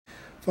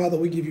Father,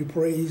 we give you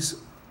praise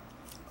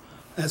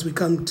as we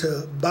come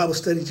to Bible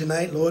study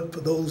tonight, Lord,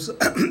 for those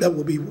that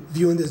will be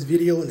viewing this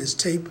video and this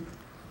tape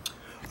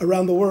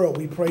around the world.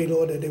 We pray,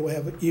 Lord, that they will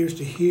have ears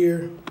to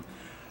hear,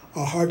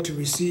 a heart to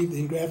receive the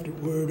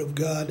engrafted word of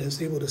God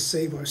that's able to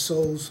save our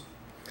souls.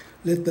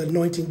 Let the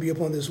anointing be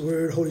upon this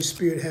word. Holy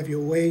Spirit, have your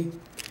way.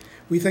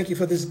 We thank you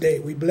for this day.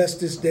 We bless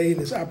this day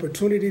and this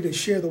opportunity to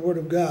share the word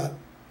of God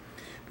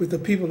with the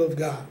people of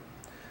God.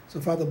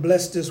 So, Father,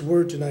 bless this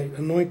word tonight.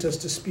 Anoint us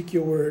to speak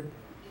your word.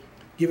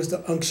 Give us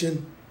the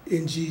unction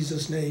in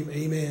Jesus' name.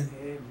 Amen.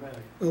 Amen.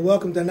 Well,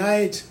 welcome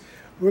tonight.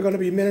 We're going to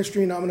be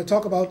ministering. I'm going to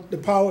talk about the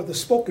power of the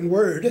spoken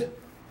word.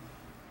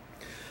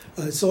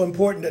 It's so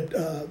important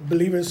that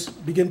believers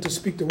begin to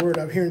speak the word.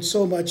 I'm hearing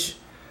so much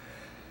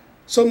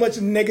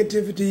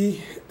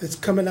negativity that's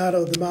coming out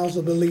of the mouths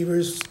of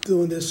believers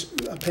during this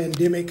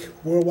pandemic,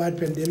 worldwide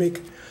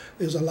pandemic.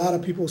 There's a lot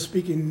of people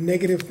speaking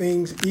negative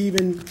things,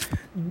 even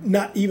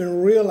not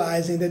even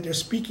realizing that they're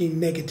speaking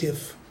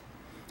negative.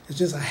 It's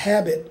just a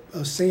habit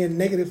of saying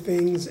negative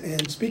things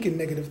and speaking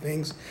negative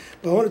things.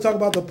 But I want to talk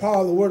about the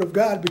power of the Word of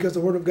God, because the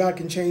Word of God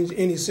can change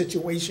any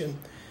situation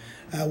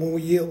when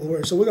we yield the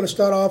Word. So we're going to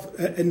start off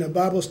in the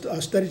Bible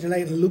study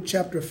tonight in Luke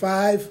chapter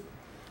 5,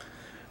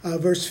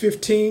 verse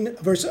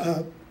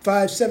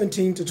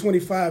 5:17 to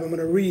 25. I'm going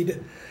to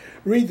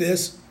read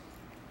this,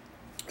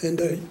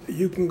 and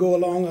you can go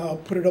along. I'll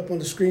put it up on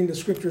the screen. The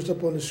scripture's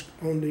up on the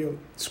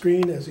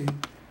screen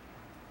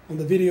on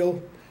the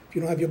video. If you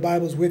don't have your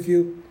Bibles with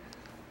you.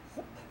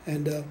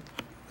 And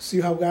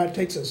see how God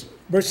takes us.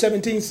 Verse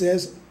 17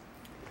 says,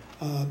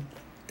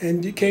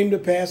 and it came to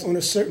pass on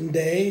a certain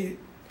day,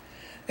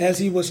 as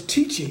he was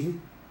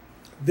teaching,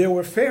 there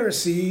were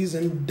Pharisees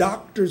and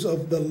doctors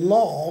of the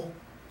law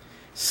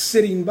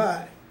sitting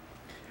by,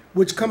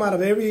 which come out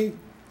of every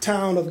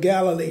town of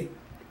Galilee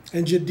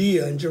and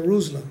Judea and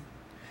Jerusalem.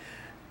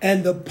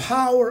 And the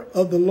power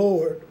of the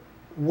Lord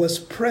was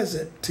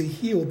present to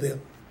heal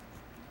them.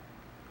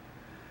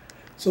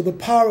 So the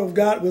power of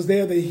God was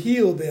there to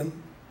heal them.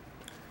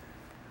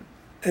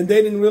 And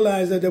they didn't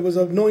realize that there was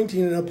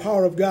anointing and a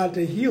power of God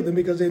to heal them,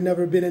 because they've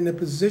never been in a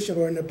position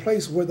or in a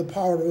place where the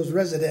power was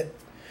resident.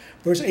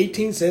 Verse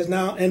 18 says,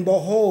 now, and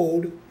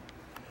behold,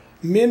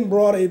 men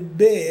brought a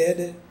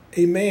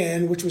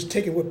man which was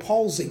taken with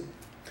palsy.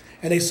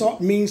 And they sought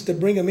means to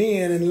bring him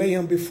in and lay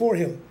him before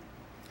him.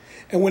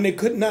 And when they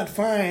could not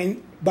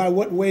find by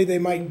what way they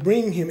might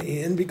bring him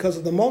in because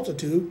of the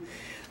multitude,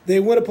 they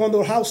went upon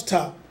the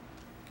housetop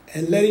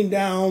and let him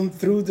down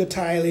through the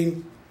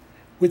tiling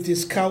with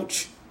his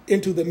couch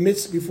into the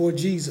midst before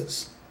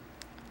Jesus.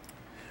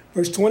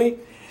 Verse 20,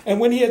 and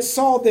when he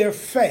saw the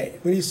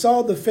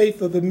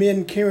faith of the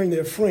men carrying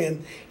their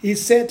friend, he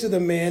said to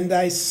the man,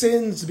 thy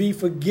sins be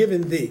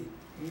forgiven thee.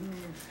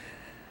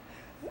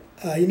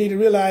 You need to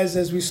realize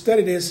as we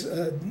study this,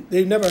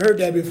 they've never heard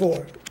that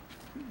before.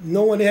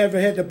 No one ever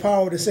had the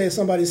power to say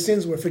somebody's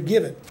sins were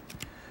forgiven.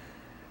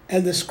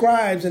 And the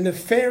scribes and the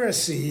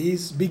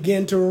Pharisees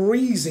began to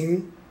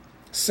reason,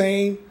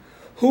 saying,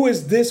 who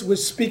is this which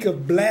speak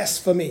of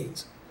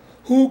blasphemies?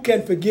 Who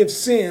can forgive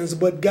sins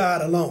but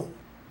God alone?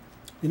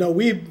 You know,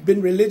 we've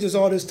been religious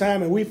all this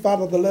time, and we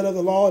follow the letter of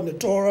the law and the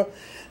Torah,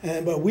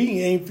 but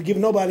we ain't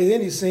forgiving nobody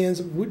any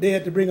sins. They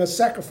had to bring a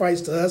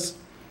sacrifice to us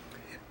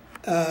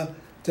to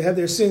have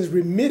their sins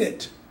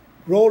remitted,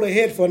 roll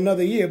ahead for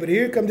another year. But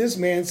here come this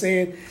man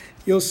saying,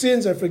 your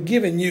sins are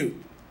forgiven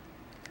you.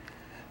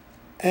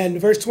 And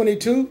verse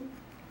 22,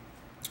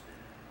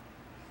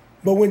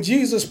 but when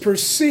Jesus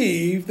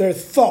perceived their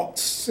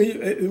thoughts, see,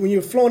 when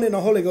you're flowing in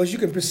the Holy Ghost, you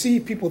can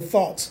perceive people's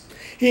thoughts.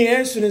 He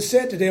answered and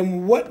said to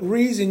them, what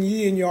reason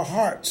ye in your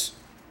hearts?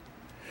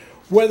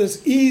 Whether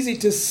it's easy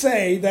to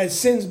say that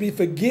sins be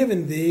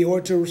forgiven thee,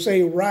 or to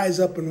say, rise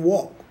up and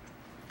walk.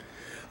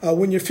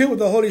 When you're filled with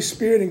the Holy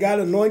Spirit and God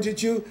anoints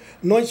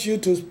you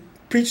to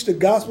preach the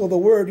gospel of the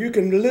word, you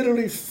can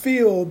literally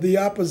feel the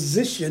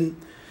opposition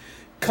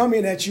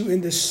coming at you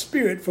in the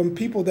spirit from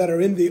people that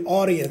are in the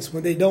audience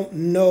when they don't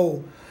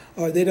know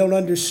or they don't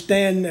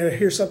understand or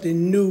hear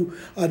something new,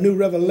 a new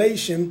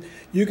revelation.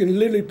 You can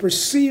literally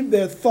perceive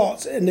their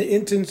thoughts and the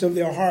intents of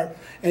their heart,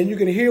 and you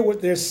can hear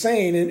what they're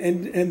saying.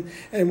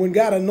 And when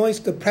God anoints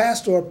the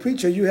pastor or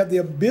preacher, you have the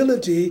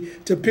ability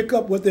to pick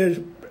up what they're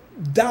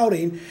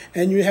doubting,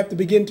 and you have to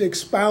begin to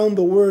expound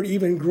the word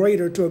even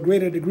greater, to a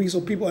greater degree,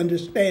 so people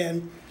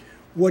understand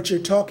what you're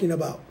talking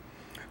about.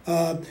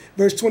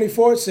 Verse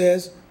 24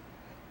 says,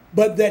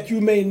 but that you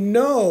may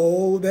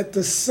know that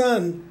the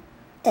Son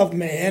of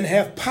Man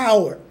have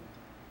power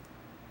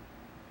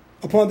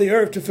upon the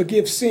earth to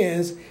forgive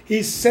sins,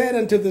 he said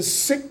unto the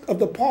sick of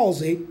the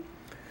palsy,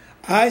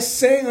 I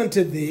say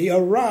unto thee,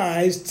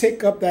 arise,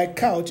 take up thy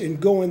couch, and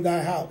go in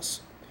thy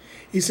house.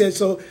 He said,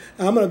 so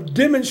I'm going to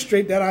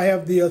demonstrate that I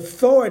have the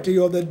authority,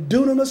 or the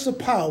dunamis of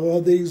power,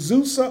 or the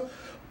exousia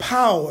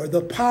power,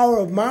 the power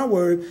of my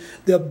word,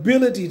 the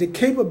ability, the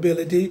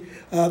capability,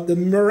 the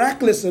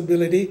miraculous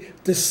ability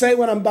to say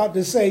what I'm about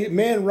to say.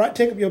 Man,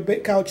 take up your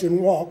couch and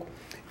walk.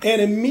 And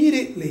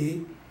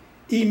immediately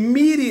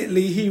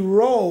he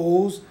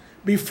rose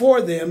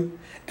before them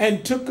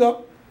and took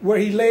up where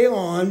he lay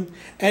on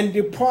and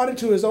departed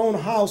to his own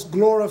house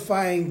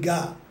glorifying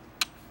God.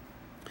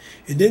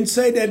 It didn't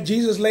say that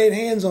Jesus laid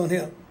hands on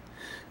him.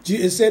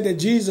 It said that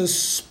Jesus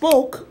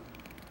spoke,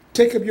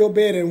 take up your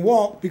bed and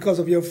walk because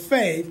of your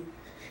faith.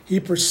 He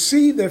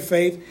perceived their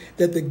faith,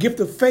 that the gift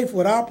of faith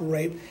would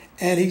operate,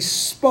 and he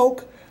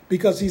spoke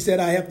because he said,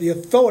 I have the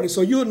authority.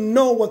 So you'll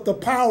know what the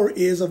power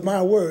is of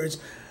my words.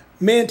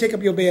 Man, take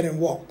up your bed and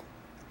walk.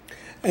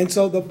 And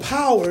so the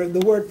power,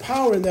 the word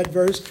power in that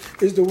verse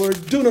is the word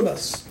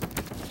dunamis.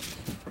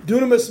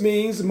 Dunamis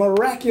means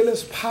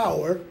miraculous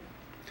power,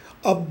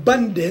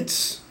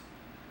 abundance.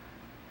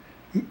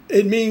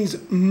 It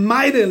means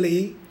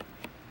mightily,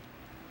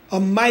 a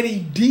mighty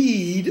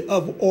deed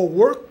of or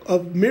work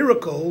of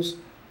miracles.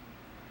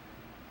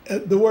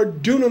 The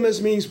word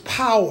dunamis means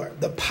power,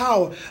 the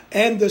power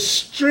and the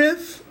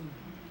strength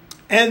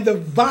and the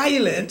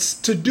violence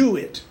to do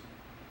it.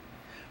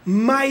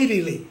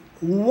 Mightily.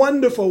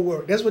 Wonderful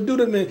work. That's what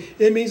dunamis means.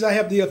 It means I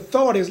have the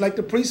authority. It's like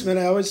the policeman.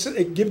 I always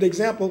give the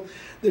example.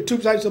 There are two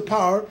types of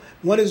power.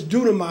 One is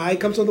dunamai. It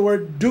comes from the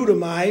word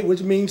dunamai,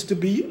 which means to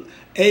be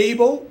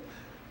able,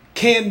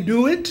 can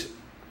do it,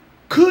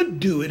 could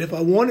do it if I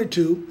wanted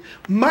to,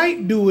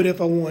 might do it if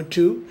I want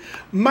to,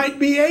 might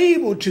be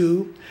able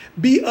to,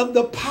 be of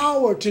the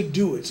power to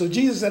do it. So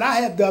Jesus said, I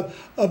have the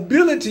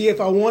ability.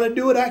 If I want to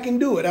do it, I can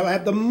do it. I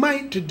have the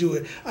might to do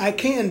it. I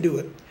can do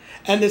it.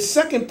 And the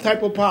second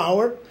type of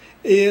power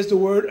is the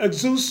word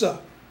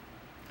exousia.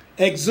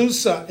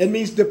 Exousia. It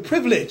means the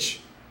privilege.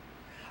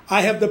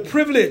 I have the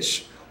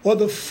privilege or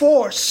the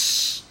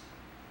force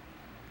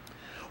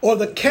or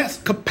the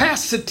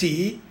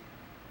capacity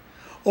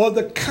or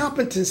the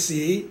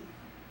competency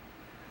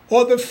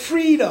or the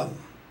freedom.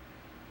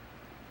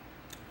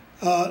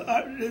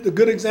 The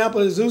good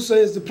example of exousia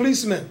is the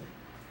policeman.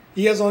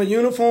 He has on a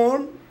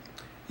uniform.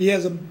 He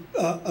has a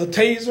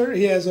taser.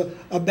 He has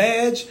a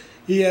badge.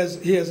 He has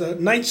a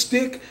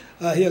nightstick.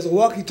 He has a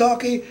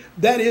walkie-talkie.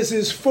 That is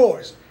his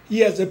force. He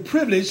has the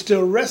privilege to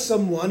arrest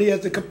someone. He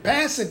has the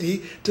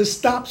capacity to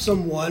stop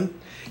someone.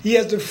 He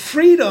has the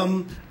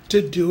freedom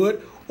to do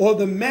it. Or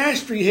the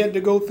mastery. He had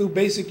to go through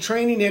basic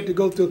training. He had to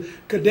go through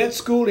cadet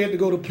school. He had to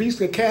go to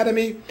police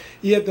academy.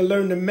 He had to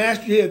learn the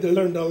mastery. He had to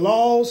learn the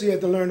laws. He had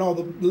to learn all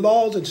the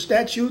laws and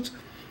statutes.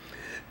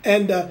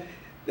 And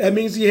that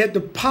means he had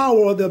the power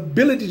or the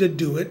ability to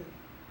do it.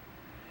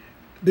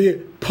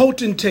 The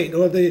potentate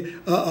or the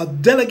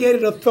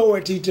delegated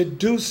authority to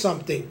do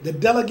something, the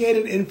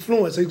delegated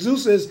influence.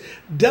 Exousia is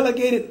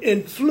delegated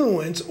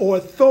influence or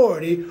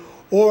authority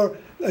or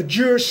a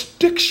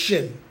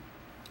jurisdiction.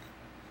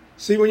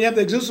 See, when you have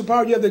the exousia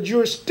power, you have the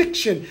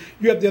jurisdiction,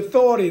 you have the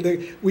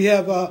authority. We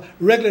have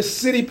regular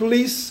city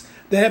police.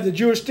 They have the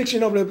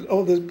jurisdiction over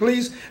the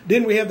police.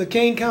 Then we have the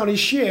Kane County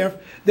Sheriff.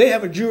 They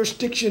have a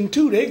jurisdiction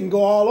too. They can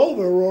go all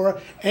over Aurora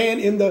and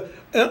in the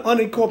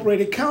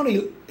unincorporated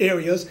county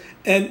areas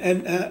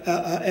and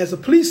as a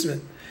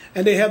policeman.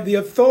 And they have the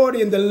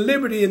authority and the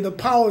liberty and the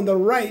power and the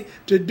right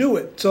to do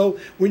it. So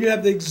when you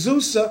have the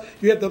exousia,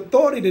 you have the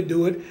authority to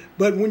do it.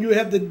 But when you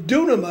have the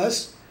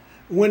dunamis,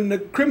 when the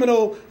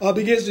criminal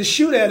begins to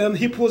shoot at him,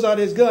 he pulls out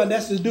his gun.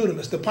 That's the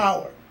dunamis, the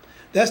power.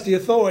 That's the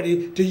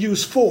authority to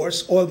use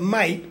force or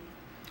might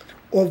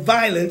or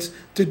violence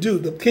to do.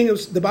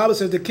 The Bible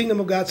says the kingdom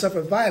of God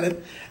suffered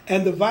violent,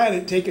 and the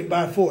violent take it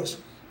by force.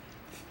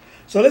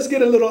 So let's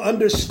get a little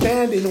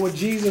understanding of what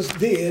Jesus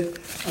did.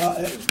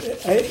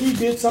 He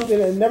did something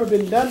that had never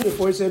been done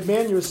before. He said,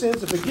 man, your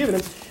sins are forgiven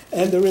him.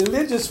 And the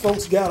religious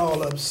folks got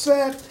all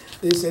upset.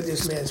 They said,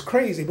 this man's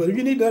crazy. But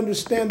you need to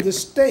understand the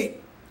state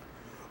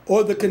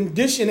or the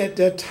condition at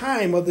that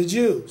time of the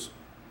Jews.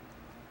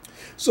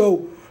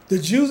 So the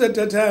Jews at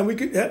that time, we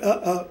could,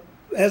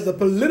 as the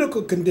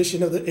political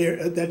condition of the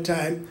era at that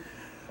time,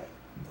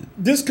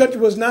 this country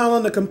was now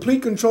under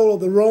complete control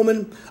of the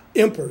Roman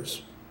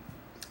emperors.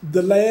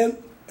 The land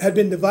had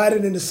been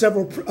divided into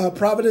several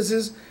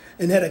provinces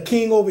and had a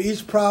king over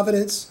each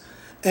province.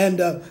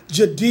 And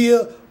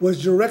Judea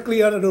was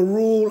directly under the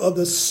rule of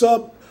the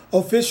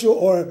sub-official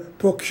or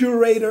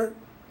procurator,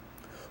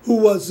 who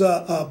was,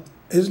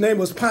 his name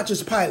was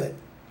Pontius Pilate.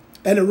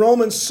 And the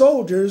Roman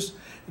soldiers,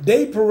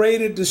 they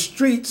paraded the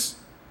streets,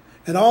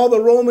 and all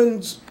the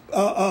Romans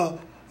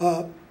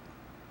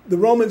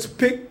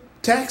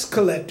picked tax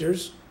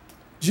collectors,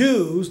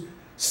 Jews,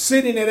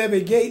 sitting at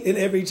every gate in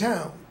every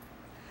town.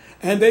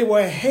 And they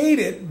were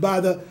hated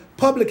by the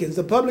publicans.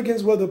 The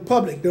publicans were the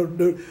public,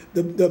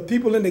 the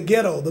people in the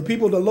ghetto, the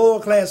people, the lower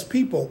class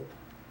people.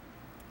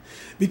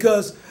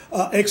 Because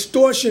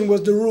extortion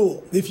was the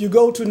rule. If you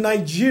go to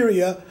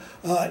Nigeria,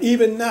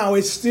 even now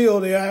it's still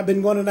there. I've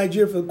been going to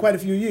Nigeria for quite a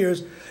few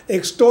years.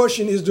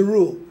 Extortion is the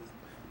rule.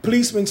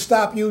 Policemen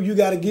stop you. You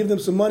got to give them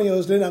some money or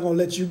else they're not going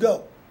to let you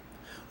go.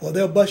 or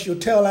they'll bust your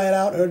tail light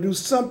out or do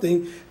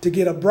something to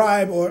get a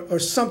bribe or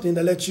something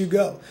to let you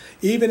go.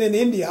 Even in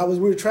India, we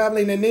were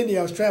traveling in India.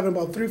 I was traveling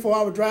about 3-4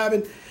 hour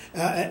driving,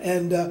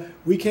 and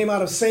we came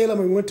out of Salem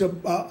and we went to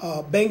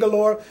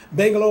Bangalore.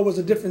 Bangalore was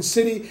a different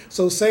city,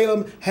 so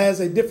Salem has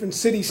a different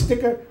city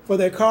sticker for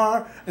their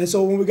car. And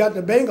so when we got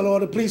to Bangalore,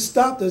 the police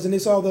stopped us and they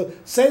saw the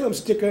Salem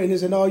sticker and they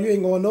said, "No, you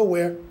ain't going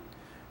nowhere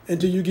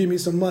until you give me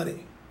some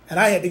money." And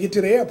I had to get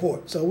to the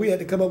airport, so we had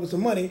to come up with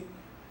some money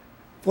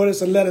for us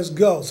to let us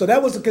go. So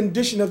that was the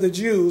condition of the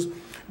Jews,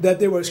 that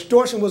they were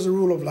extortion was the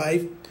rule of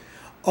life.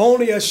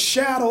 Only a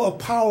shadow of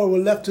power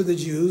was left to the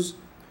Jews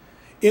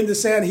in the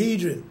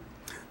Sanhedrin.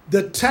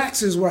 The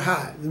taxes were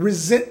high. The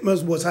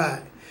resentment was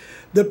high.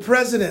 The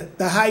president,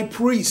 the high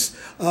priest,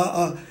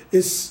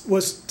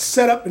 was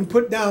set up and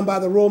put down by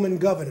the Roman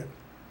governor.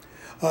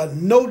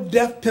 No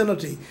death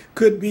penalty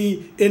could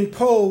be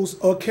imposed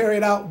or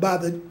carried out by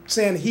the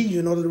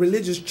Sanhedrin or the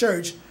religious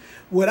church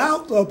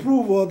without the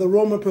approval of the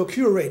Roman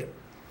procurator.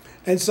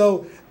 And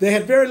so they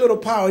had very little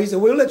power. He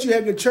said, "We'll let you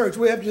have your church,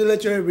 we'll have you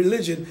let you have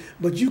religion,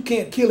 but you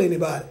can't kill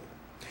anybody."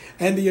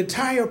 And the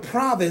entire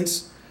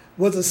province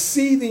was a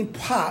seething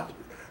pot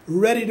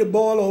ready to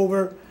boil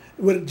over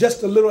with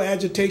just a little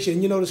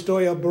agitation. You know the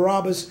story of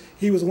Barabbas.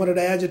 He was one of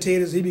the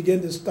agitators. He began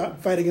to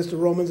fight against the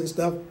Romans and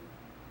stuff,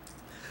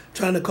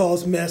 trying to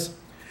cause mess.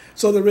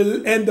 So so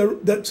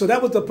that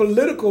was the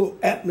political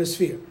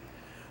atmosphere.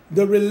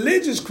 The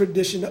religious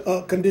condition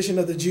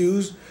of the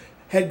Jews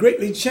had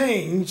greatly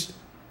changed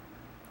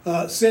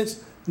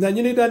since. Now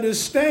you need to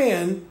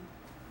understand,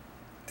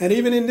 and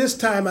even in this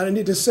time, I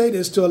need to say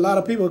this to a lot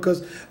of people,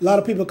 because a lot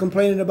of people are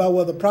complaining about,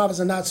 well, the prophets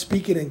are not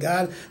speaking and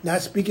God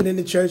not speaking in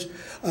the church.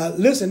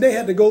 Listen, they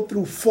had to go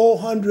through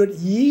 400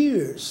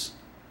 years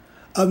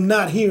of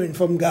not hearing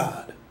from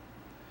God.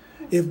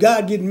 If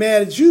God get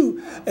mad at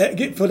you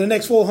for the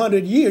next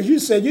 400 years, you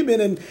said you've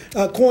been in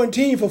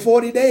quarantine for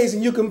 40 days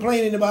and you're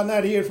complaining about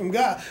not hearing from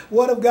God.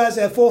 What if God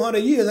said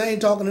 400 years, I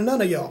ain't talking to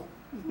none of y'all?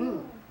 Mm-hmm.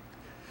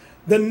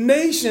 The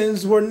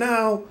nations were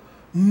now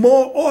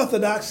more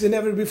orthodox than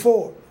ever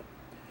before.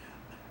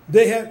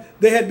 They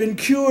had been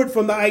cured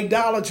from the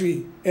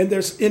idolatry in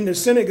their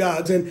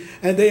synagogues, and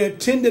they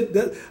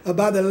attended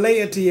by the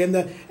laity, and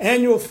the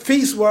annual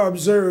feasts were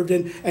observed,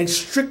 and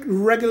strict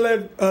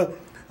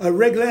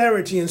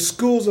regularity and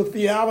schools of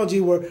theology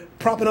were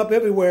propping up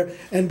everywhere.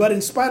 But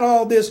in spite of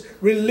all this,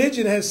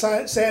 religion has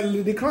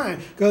sadly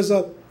declined, because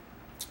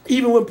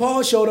even when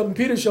Paul showed up and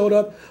Peter showed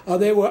up,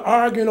 they were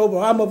arguing over,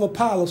 I'm of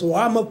Apollos, or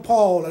I'm of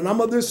Paul, and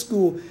I'm of this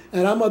school,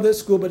 and I'm of this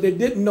school, but they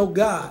didn't know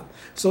God.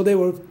 So they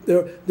were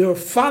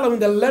following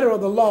the letter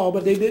of the law,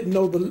 but they didn't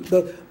know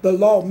the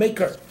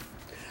lawmaker.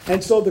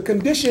 And so the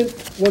condition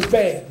was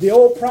bad. The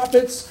old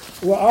prophets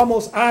were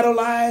almost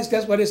idolized.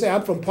 That's why they say,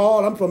 I'm from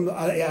Paul, I'm from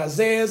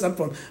Isaiah, I'm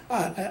from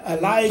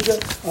Elijah,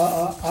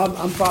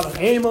 I'm following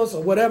Amos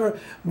or whatever.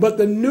 But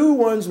the new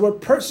ones were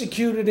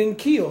persecuted and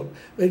killed.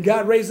 And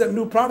God raised up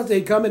new prophets.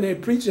 They come and they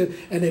preach it,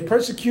 and they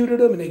persecuted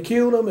them, and they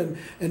killed them, and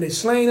they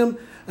slain them.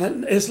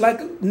 And it's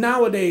like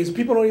nowadays,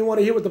 people don't even want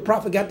to hear what the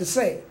prophet got to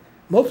say.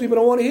 Most people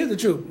don't want to hear the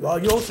truth. Well,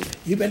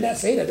 you better not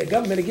say that. The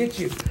government will get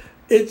you.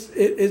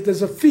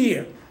 There's a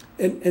fear.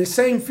 And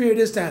same fear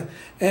this time.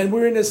 And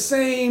we're in the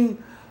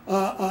same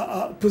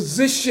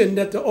position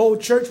that the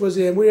old church was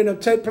in. We're in a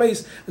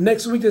place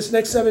next week, this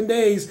next 7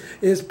 days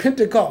is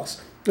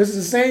Pentecost. This is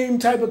the same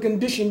type of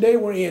condition they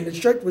were in. The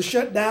church was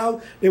shut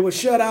down. They were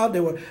shut out.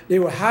 They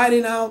were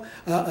hiding out.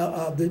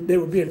 They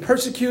were being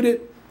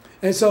persecuted.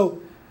 And so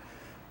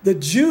the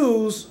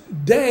Jews'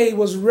 day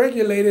was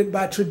regulated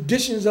by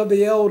traditions of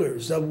the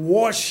elders, of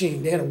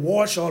washing. They had to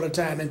wash all the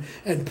time,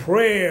 and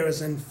prayers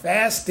and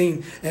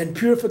fasting and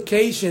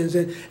purifications.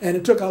 And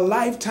it took a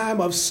lifetime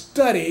of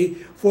study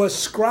for a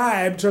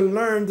scribe to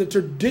learn the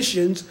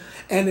traditions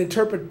and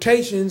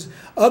interpretations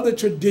of the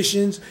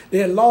traditions. They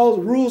had laws,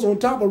 rules on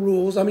top of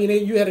rules. I mean,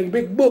 you had a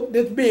big book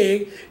this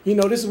big.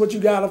 This is what you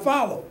got to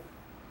follow.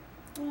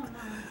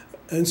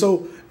 And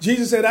so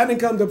Jesus said, I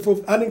didn't come to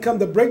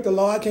break the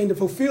law. I came to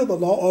fulfill the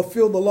law, or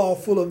fill the law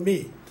full of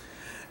me.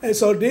 And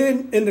so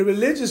then in the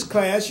religious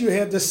class, you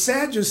have the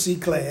Sadducee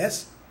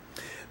class.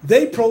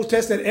 They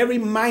protested every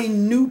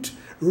minute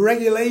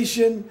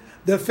regulation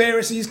the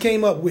Pharisees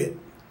came up with,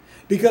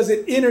 because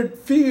it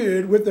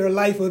interfered with their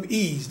life of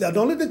ease. Now,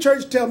 don't let the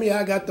church tell me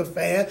I got to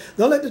fast.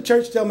 Don't let the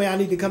church tell me I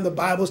need to come to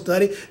Bible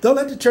study. Don't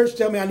let the church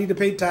tell me I need to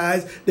pay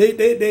tithes.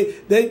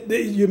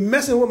 You're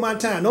messing with my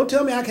time. Don't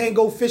tell me I can't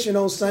go fishing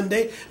on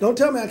Sunday. Don't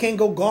tell me I can't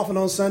go golfing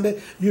on Sunday.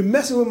 You're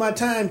messing with my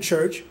time,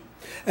 church.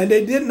 And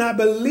they did not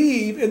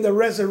believe in the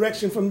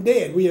resurrection from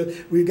dead.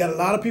 We've got a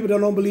lot of people that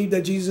don't believe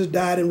that Jesus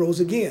died and rose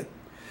again.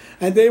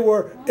 And they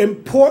were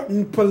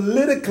important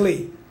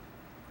politically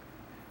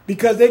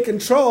because they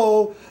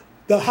control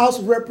the House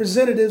of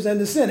Representatives and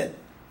the Senate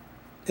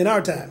in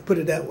our time, put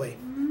it that way.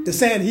 The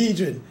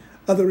Sanhedrin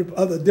of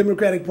the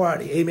Democratic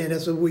Party. Amen.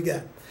 That's what we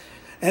got.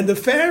 And the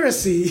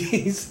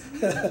Pharisees,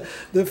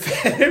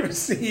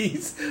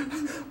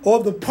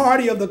 or the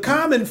party of the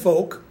common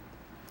folk,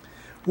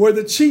 were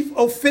the chief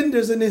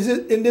offenders in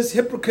this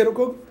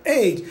hypocritical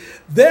age.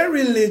 Their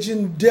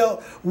religion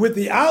dealt with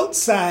the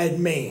outside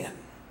man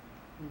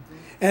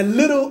and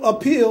little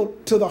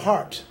appealed to the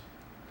heart.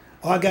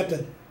 Oh, I got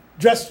to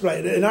dress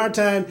right. In our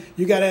time,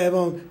 you got to have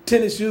on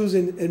tennis shoes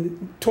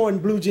and torn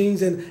blue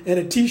jeans and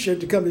a T-shirt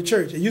to come to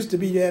church. It used to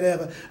be you had to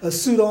have a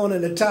suit on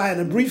and a tie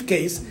and a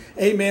briefcase,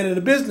 amen, and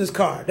a business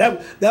card.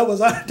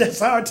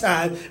 That's our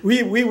time.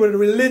 We were the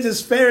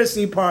religious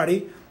Pharisee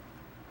party.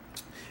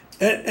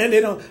 And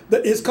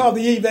it's called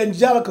the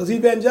evangelicals.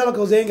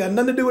 Evangelicals, they ain't got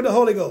nothing to do with the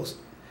Holy Ghost.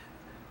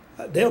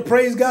 They'll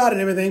praise God and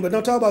everything, but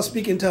don't talk about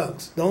speaking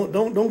tongues.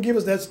 Don't give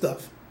us that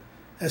stuff.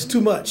 That's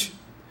too much.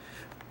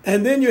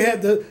 And then you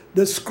had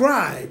the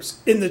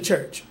scribes in the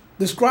church.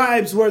 The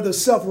scribes were the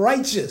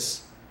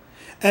self-righteous,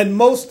 and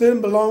most of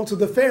them belonged to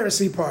the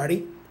Pharisee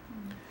party.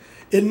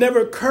 It never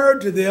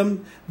occurred to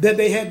them that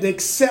they had to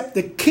accept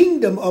the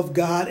kingdom of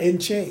God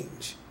and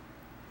change.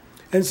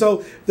 And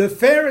so the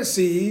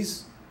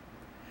Pharisees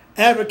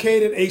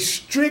advocated a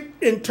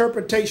strict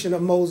interpretation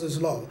of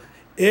Moses' law.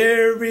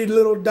 Every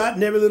little dot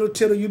and every little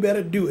tittle, you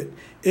better do it.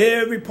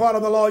 Every part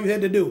of the law you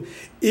had to do.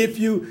 If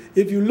you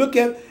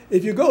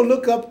go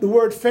look up the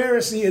word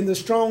Pharisee in the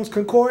Strong's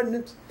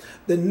Concordance,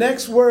 the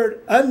next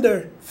word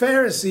under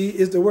Pharisee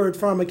is the word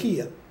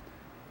pharmakia,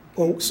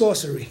 or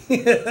sorcery.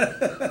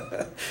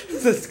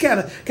 It's kind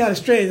of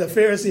strange. The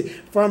Pharisee,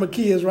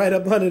 pharmakia is right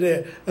up under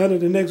there, under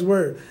the next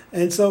word.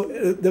 And so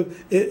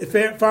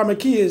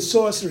pharmakia is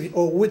sorcery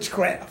or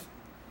witchcraft.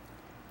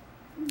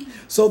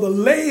 So the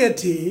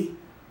laity,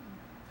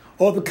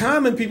 or the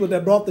common people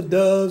that brought the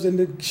doves and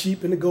the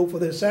sheep and the goat for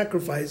their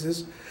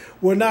sacrifices,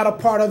 were not a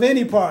part of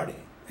any party.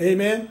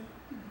 Amen?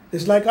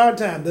 It's like our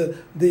time.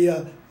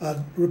 The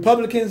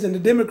Republicans and the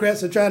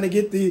Democrats are trying to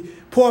get the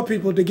poor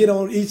people to get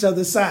on each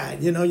other's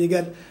side. You know, you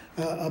got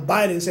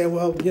Biden saying,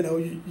 well, you know,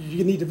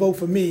 you need to vote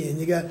for me. And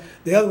you got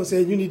the other one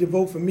saying, you need to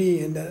vote for me.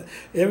 And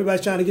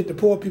everybody's trying to get the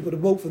poor people to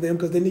vote for them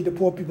because they need the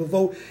poor people to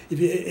vote.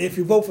 If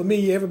you vote for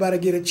me, everybody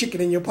get a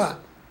chicken in your pot.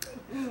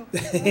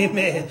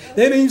 Amen.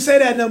 They don't even say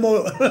that no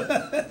more.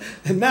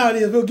 And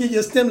nowadays, we'll give you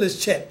a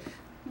stimulus check.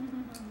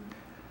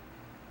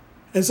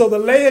 And so the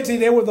laity,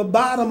 they were the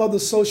bottom of the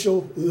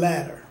social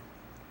ladder.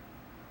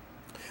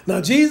 Now,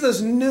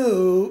 Jesus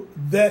knew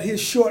that his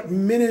short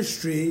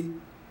ministry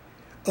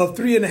of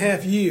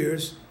 3.5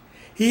 years,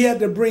 he had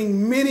to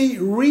bring many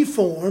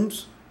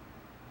reforms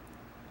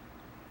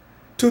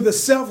to the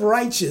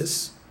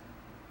self-righteous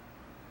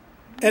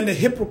and the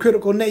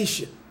hypocritical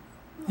nation.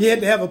 He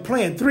had to have a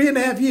plan.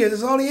 3.5 years,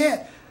 that's all he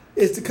had,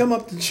 is to come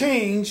up to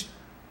change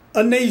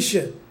a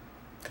nation.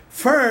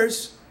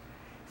 First,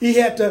 he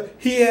had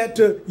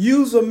to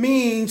use a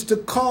means to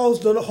cause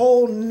the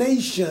whole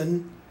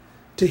nation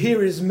to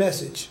hear his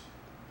message,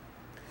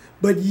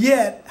 but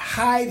yet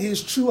hide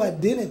his true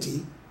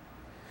identity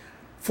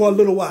for a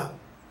little while.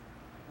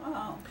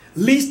 Wow.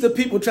 Lest the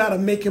people try to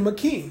make him a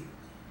king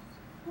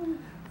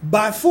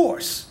by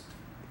force.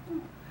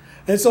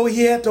 And so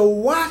he had to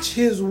watch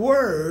his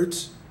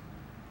words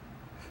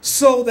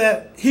so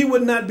that he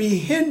would not be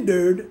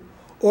hindered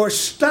or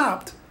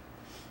stopped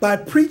by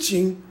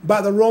preaching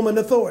by the Roman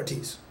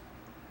authorities,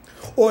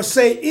 or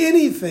say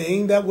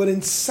anything that would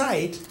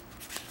incite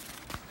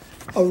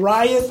a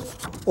riot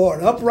or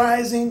an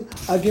uprising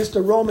against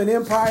the Roman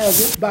Empire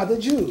by the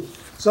Jews.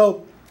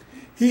 So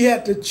he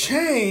had to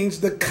change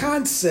the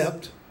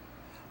concept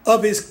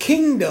of his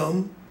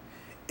kingdom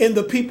in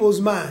the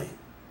people's mind.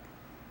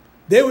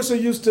 They were so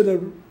used to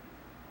the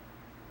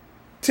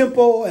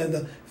temple and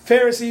the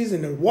Pharisees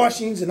and the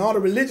washings and all the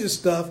religious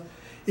stuff.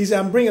 He said,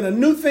 I'm bringing a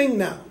new thing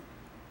now.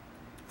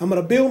 I'm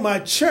going to build my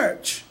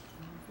church,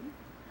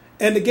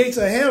 and the gates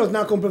of hell is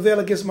not going to prevail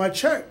against my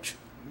church.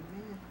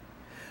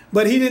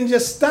 But he didn't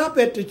just stop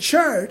at the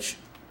church.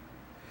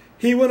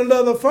 He went a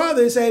little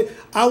farther and said,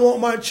 I want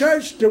my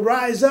church to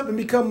rise up and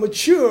become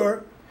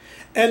mature,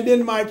 and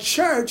then my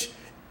church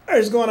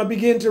is going to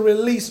begin to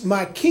release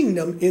my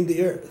kingdom in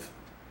the earth.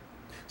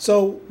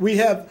 So we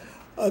have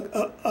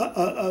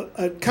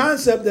a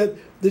concept that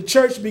the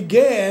church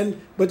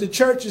began, but the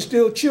church is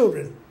still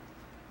children,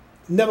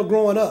 never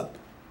growing up.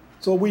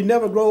 So we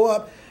never grow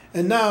up,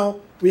 and now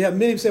we have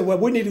many say, well,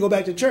 we need to go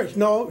back to church.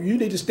 No, you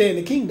need to stay in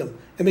the kingdom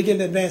and begin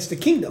to advance the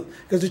kingdom,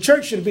 because the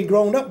church should have been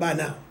grown up by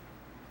now.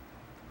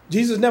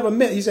 Jesus never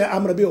meant, he said,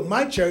 I'm going to build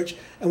my church,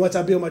 and once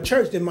I build my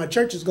church, then my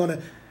church is going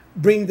to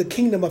bring the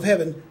kingdom of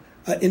heaven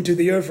into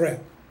the earth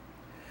realm.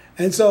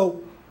 And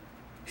so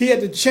he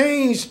had to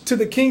change to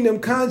the kingdom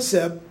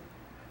concept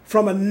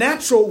from a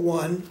natural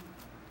one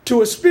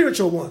to a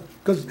spiritual one.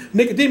 Because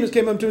Nicodemus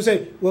came up to him and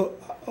said, well,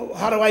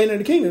 how do I enter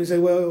the kingdom? He said,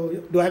 well,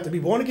 do I have to be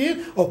born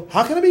again? Oh,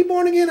 how can I be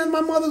born again in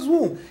my mother's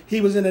womb? He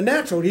was in the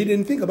natural. He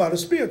didn't think about a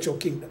spiritual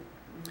kingdom.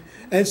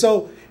 And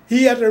so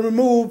he had to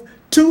remove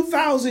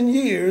 2,000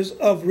 years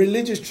of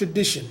religious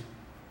tradition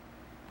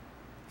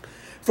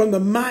from the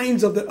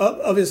minds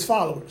of his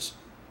followers.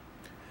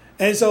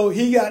 And so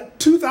he got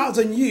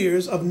 2,000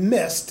 years of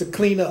mess to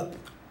clean up.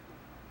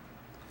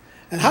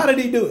 And how did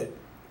he do it?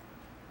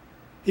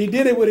 He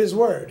did it with his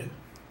word.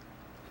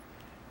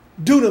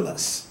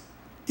 Dunamis.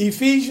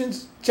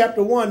 Ephesians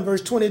chapter 1,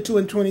 verse 22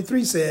 and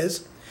 23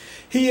 says,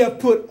 he hath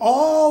put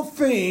all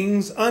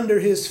things under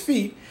his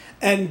feet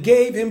and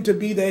gave him to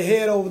be the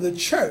head over the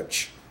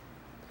church,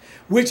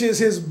 which is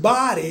his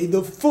body,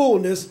 the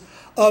fullness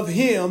of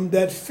him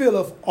that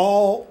filleth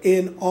all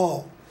in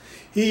all.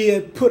 He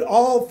had put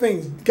all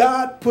things.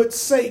 God put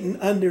Satan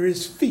under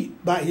his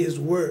feet by his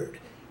word.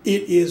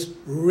 It is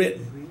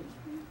written.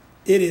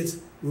 It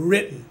is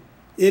written.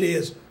 It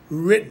is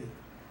written.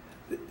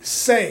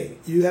 Say.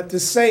 You have to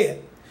say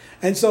it.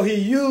 And so he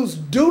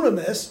used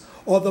dunamis,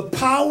 or the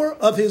power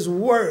of his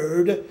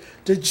word,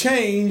 to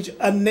change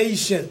a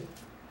nation.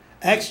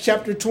 Acts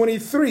chapter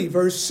 23,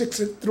 verse 6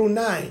 through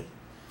 9,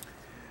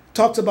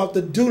 talks about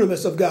the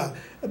dunamis of God.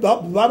 The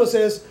Bible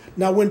says,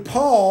 now when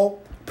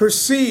Paul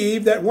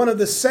perceived that one of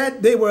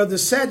they were the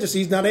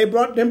Sadducees, now they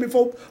brought them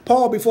before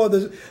Paul before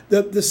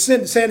the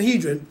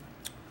Sanhedrin.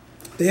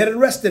 They had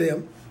arrested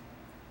him.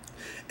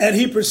 And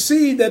he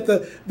perceived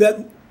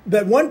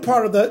that one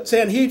part of the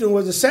Sanhedrin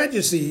was the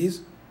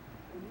Sadducees,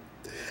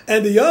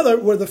 and the other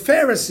were the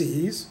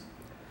Pharisees.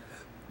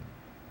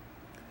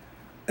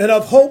 And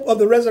of hope of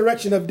the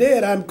resurrection of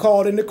dead, I'm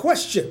called into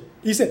question.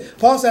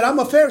 Paul said, I'm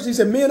a Pharisee. He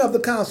said, men of the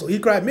council. He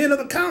cried, men of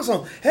the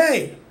council.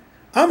 Hey,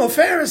 I'm a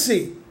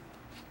Pharisee,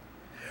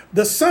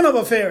 the son of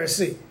a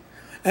Pharisee,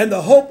 and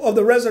the hope of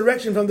the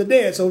resurrection from the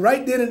dead. So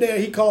right then and there,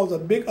 he caused a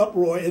big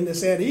uproar in the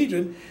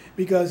Sanhedrin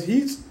because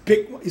he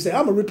said,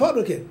 I'm a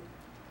Republican.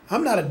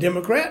 I'm not a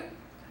Democrat.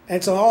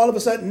 And so all of a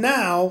sudden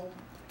now,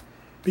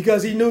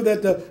 because he knew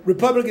that the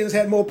Republicans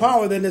had more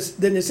power than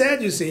the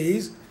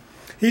Sadducees,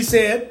 he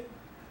said,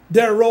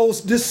 there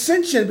arose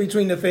dissension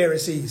between the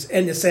Pharisees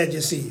and the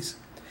Sadducees,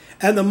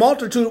 and the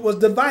multitude was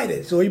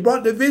divided. So he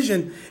brought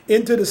division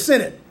into the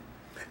Senate.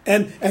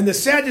 And the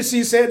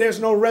Sadducees said there's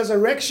no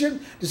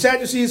resurrection. The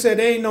Sadducees said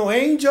there ain't no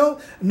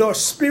angel nor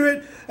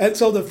spirit. And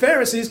so the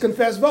Pharisees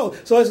confessed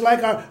both. So it's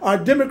like our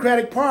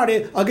Democratic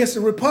Party against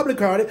the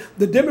Republican Party.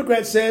 The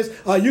Democrat says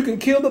you can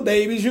kill the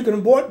babies, you can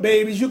abort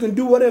babies, you can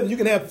do whatever. You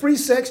can have free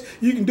sex,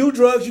 you can do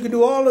drugs, you can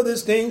do all of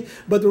this thing.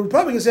 But the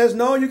Republican says,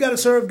 no, you got to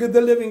serve the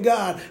living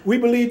God. We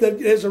believe that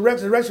there's a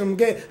resurrection from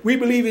dead. We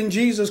believe in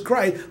Jesus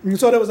Christ. And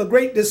so there was a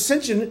great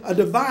dissension, a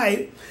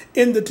divide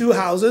in the two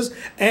houses.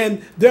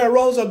 And there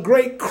arose a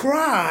great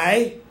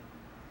cry.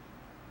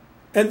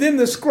 And then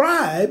the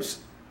scribes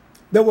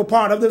that were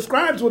part of the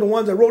scribes were the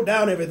ones that wrote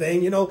down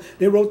everything.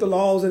 They wrote the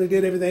laws and they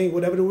did everything,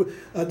 whatever.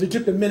 They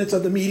took the minutes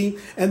of the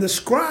meeting. And the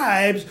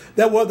scribes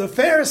that were the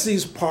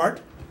Pharisees'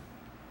 part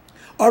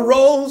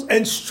arose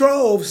and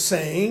strove,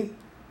 saying,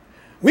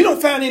 we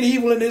don't find any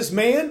evil in this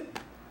man.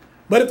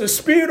 But if the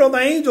spirit or the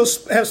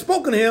angels have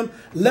spoken to him,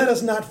 let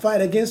us not fight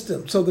against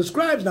him. So the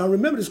scribes, now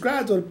remember, the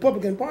scribes are the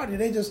Republican Party.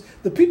 They just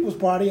the People's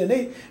Party. And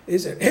they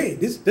said, hey,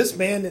 this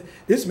man,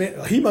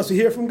 he must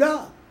hear from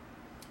God.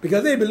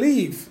 Because they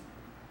believe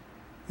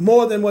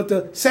more than what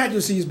the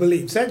Sadducees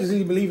believe.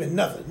 Sadducees believe in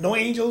nothing. No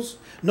angels,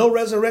 no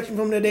resurrection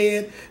from the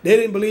dead. They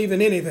didn't believe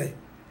in anything.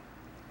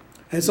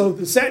 And so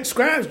the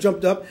scribes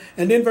jumped up.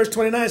 And then verse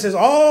 29 says,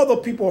 all the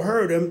people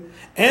heard him,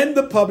 and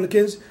the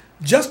publicans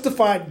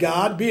justified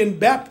God, being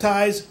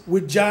baptized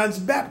with John's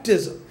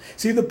baptism.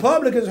 See, the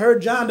publicans heard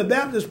John the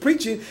Baptist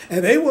preaching,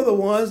 and they were the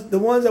ones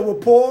that were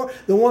poor,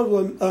 the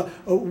ones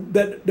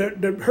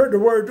that heard the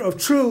word of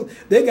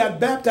truth. They got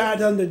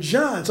baptized under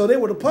John, so they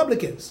were the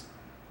publicans.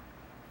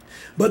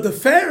 But the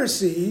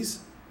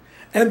Pharisees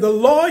and the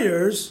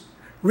lawyers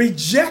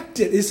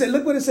rejected. It said,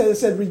 look what it said. It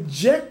said,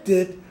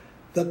 rejected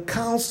the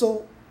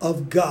counsel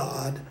of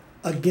God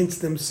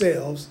against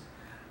themselves,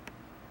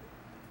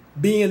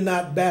 being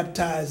not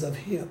baptized of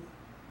him.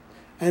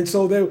 And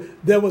so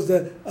there was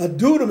a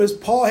dunamis.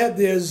 Paul had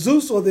the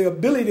Zeus, or the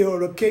ability or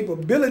the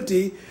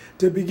capability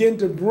to begin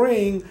to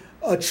bring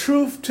a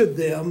truth to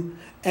them,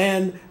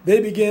 and they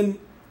begin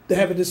to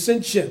have a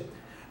dissension.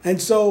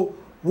 And so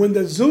when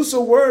the Zeus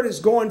word is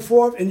going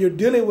forth and you're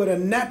dealing with a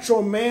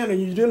natural man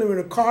and you're dealing with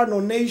a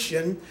cardinal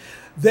nation,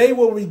 they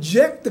will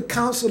reject the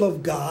counsel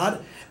of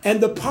God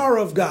and the power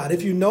of God.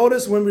 If you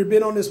notice, when we've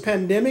been on this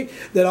pandemic,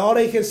 that all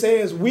they can say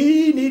is,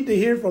 we need to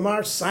hear from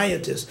our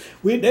scientists.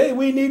 We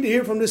need to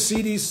hear from the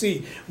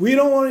CDC. We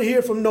don't want to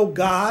hear from no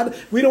God.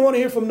 We don't want to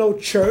hear from no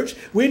church.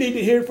 We need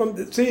to hear from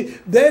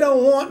they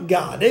don't want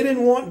God. They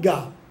didn't want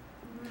God.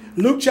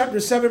 Luke chapter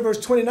 7, verse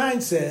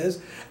 29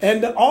 says,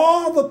 and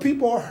all the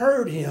people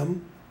heard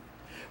him,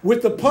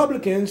 with the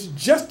publicans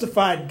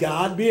justified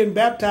God, being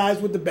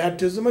baptized with the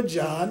baptism of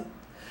John.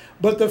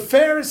 But the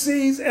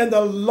Pharisees and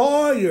the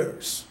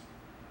lawyers,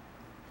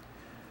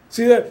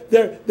 see,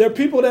 there are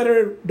people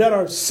that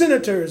are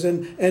senators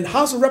and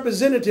House of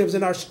Representatives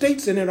in our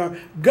states and in our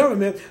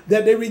government,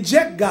 that they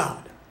reject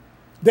God.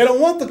 They don't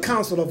want the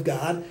counsel of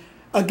God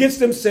against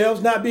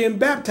themselves, not being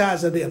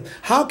baptized of them.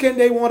 How can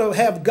they want to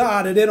have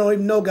God and they don't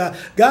even know God?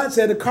 God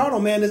said the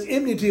carnal man is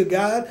enmity to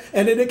God,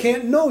 and that they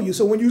can't know you.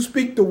 So when you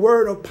speak the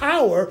word of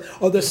power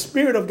or the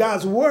spirit of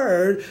God's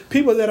word,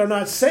 people that are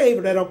not saved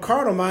or that are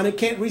carnal minded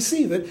can't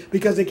receive it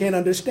because they can't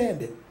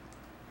understand it.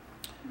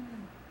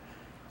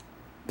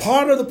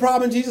 Part of the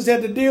problem Jesus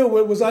had to deal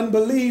with was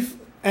unbelief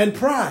and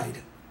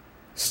pride.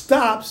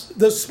 stops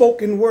the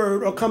spoken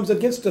word or comes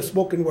against the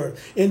spoken word.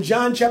 In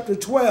John chapter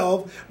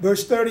 12,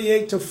 verse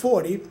 38 to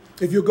 40,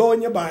 if you go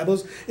in your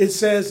Bibles, it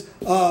says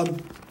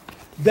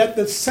that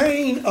the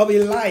saying of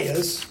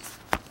Elias,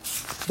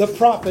 the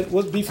prophet,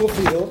 would be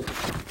fulfilled,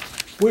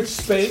 which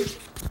spake,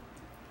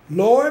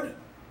 Lord,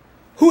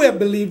 who have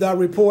believed our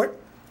report?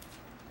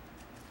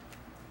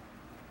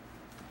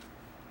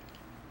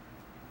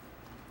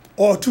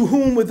 Or to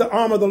whom would the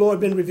arm of the Lord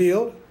been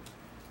revealed?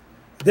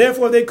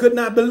 Therefore they could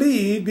not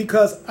believe,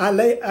 because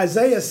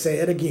Isaiah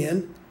said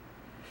again,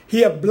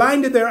 he hath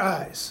blinded their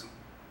eyes,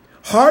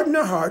 hardened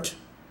their heart,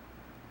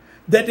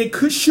 that they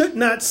should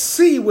not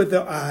see with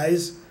their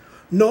eyes,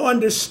 nor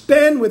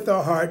understand with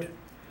their heart,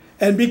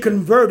 and be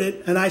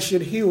converted, and I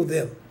should heal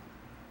them.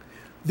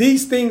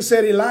 These things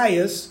said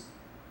Elias,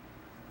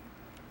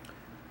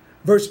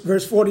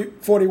 verse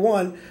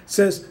 41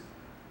 says,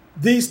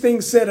 these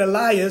things said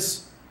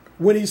Elias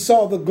when he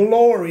saw the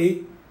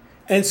glory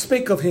and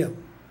spake of him.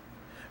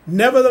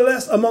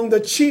 Nevertheless, among the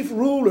chief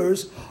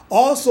rulers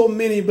also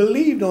many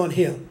believed on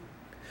him.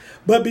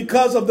 But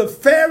because of the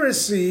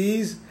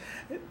Pharisees,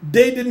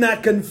 they did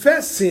not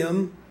confess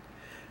him,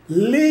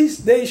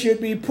 lest they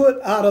should be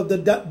put out of the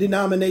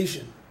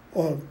denomination,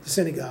 or the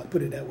synagogue,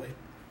 put it that way.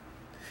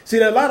 See,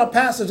 there are a lot of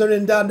pastors that are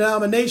in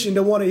denomination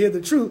that want to hear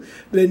the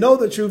truth. They know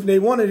the truth and they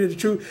want to hear the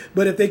truth.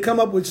 But if they come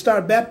up with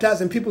start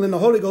baptizing people in the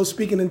Holy Ghost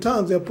speaking in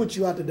tongues, they'll put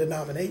you out of the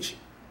denomination.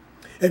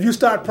 If you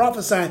start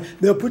prophesying,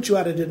 they'll put you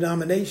out of the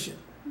denomination.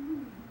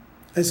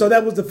 And so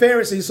that was the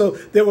Pharisees. So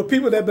there were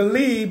people that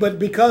believed, but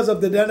because of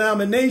the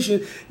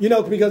denomination,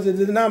 because the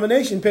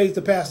denomination pays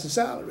the pastor's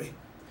salary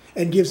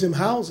and gives him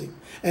housing.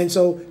 And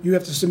so you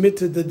have to submit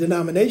to the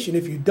denomination.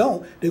 If you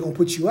don't, they're going to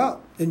put you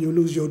out and you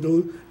lose your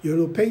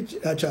little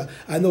paycheck.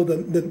 I know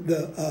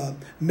the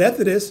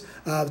Methodists,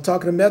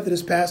 talking to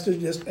Methodist pastors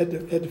just at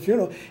the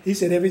funeral, he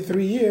said every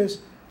 3 years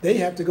they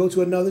have to go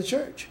to another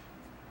church.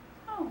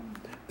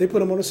 They put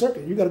them on a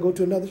circuit. You got to go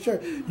to another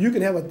church. You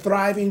can have a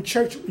thriving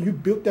church. You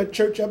built that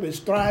church up, it's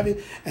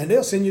thriving, and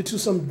they'll send you to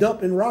some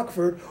dump in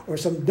Rockford or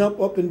some dump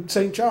up in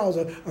St. Charles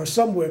or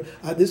somewhere.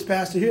 This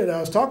pastor here that I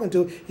was talking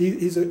to,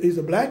 he's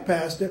a black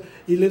pastor.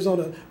 He lives on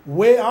the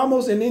way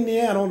almost in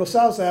Indiana on the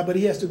south side, but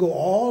he has to go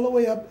all the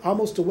way up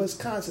almost to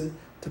Wisconsin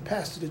to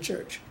pastor the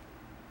church.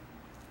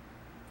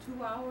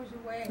 2 hours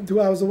away.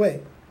 2 hours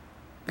away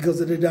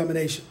because of the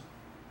denomination.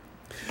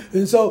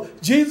 And so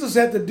Jesus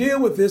had to deal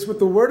with this with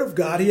the word of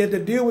God. He had to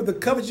deal with the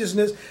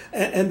covetousness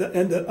and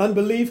the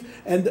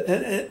unbelief and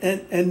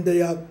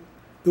the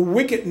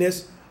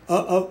wickedness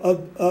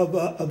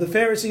of the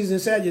Pharisees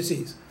and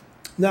Sadducees.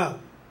 Now,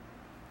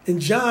 in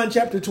John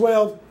chapter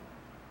 12,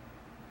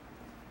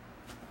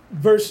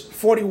 verse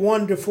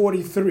 41 to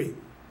 43,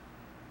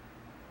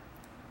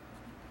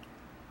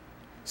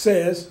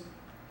 says,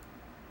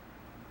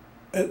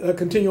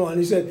 continue on.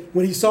 He said,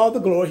 when he saw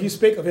the glory, he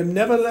spake of him.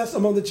 Nevertheless,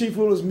 among the chief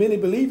rulers, many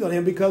believed on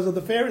him because of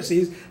the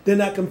Pharisees did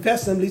not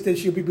confess him, lest they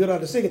should be put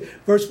out of synagogue.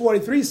 Verse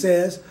 43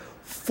 says,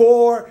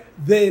 for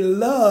they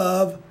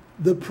love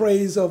the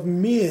praise of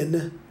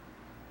men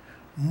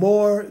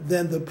more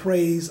than the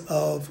praise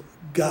of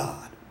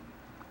God.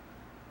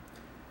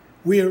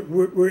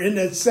 We're in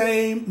that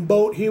same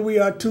boat. Here we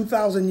are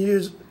 2,000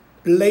 years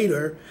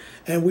later,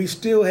 and we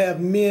still have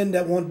men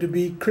that want to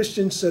be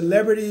Christian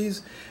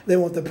celebrities. They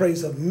want the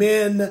praise of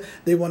men.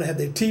 They want to have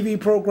their TV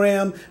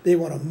program. They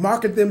want to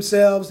market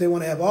themselves. They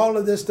want to have all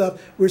of this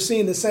stuff. We're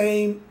seeing the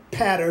same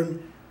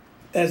pattern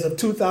as of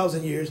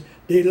 2,000 years.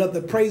 They love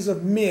the praise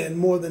of men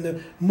more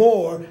than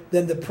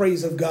the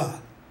praise of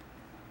God.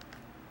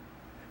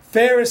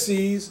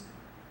 Pharisees,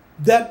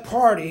 that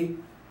party,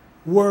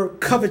 were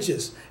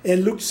covetous.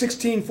 And Luke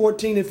 16,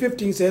 14, and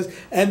 15 says,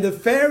 and the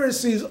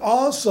Pharisees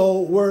also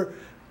were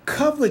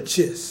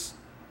covetous,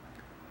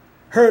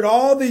 heard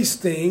all these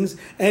things,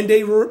 and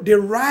they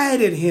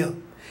derided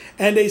him.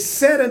 And they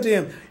said unto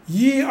him,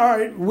 ye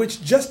are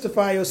which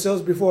justify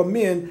yourselves before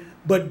men,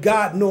 but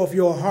God knoweth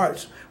your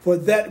hearts. For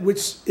that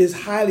which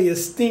is highly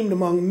esteemed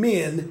among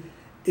men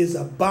is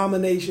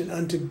abomination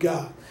unto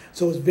God.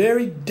 So it's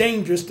very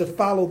dangerous to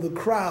follow the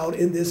crowd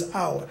in this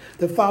hour,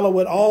 to follow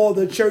what all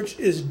the church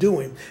is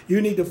doing. You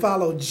need to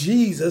follow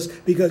Jesus,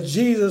 because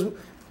Jesus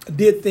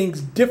did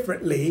things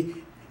differently.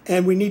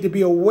 And we need to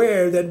be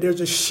aware that there's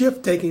a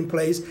shift taking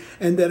place,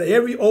 and that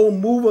every old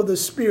move of the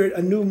Spirit,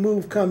 a new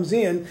move comes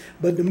in.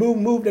 But the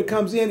move that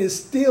comes in is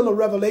still a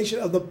revelation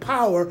of the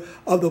power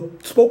of the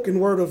spoken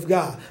word of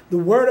God. The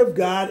word of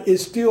God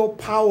is still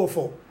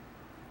powerful.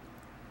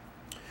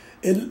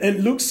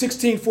 In Luke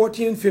 16,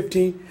 14, and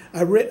 15,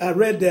 I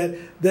read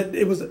that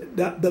it was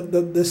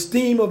the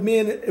esteem of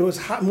men, it was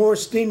more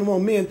esteem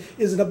among men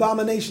is an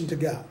abomination to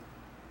God.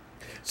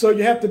 So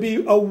you have to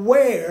be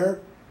aware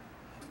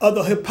of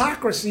the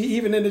hypocrisy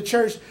even in the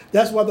church.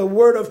 That's why the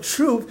word of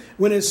truth,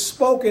 when it's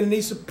spoken,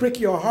 needs to prick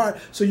your heart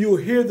so you'll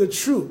hear the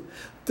truth.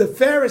 The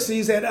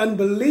Pharisees had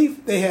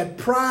unbelief, they had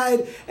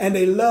pride, and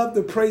they loved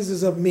the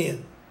praises of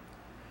men.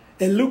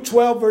 In Luke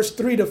 12, verse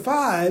 3 to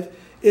 5,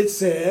 it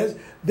says,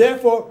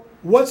 therefore,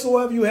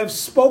 whatsoever you have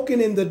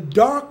spoken in the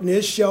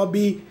darkness shall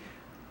be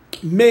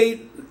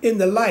made in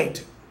the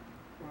light,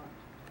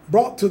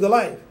 brought to the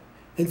light.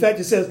 In fact,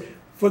 it says,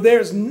 for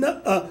there's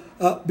no,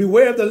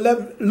 beware of the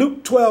leaven.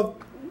 Luke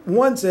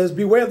 12:1 says,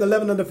 beware of the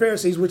leaven of the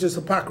Pharisees, which is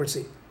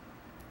hypocrisy.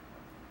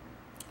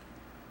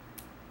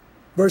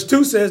 Verse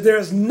 2 says, there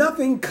is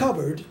nothing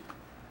covered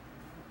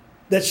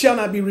that shall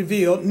not be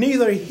revealed,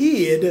 neither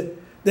hid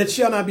that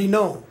shall not be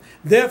known.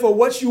 Therefore,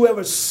 what you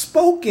ever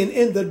spoken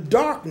in the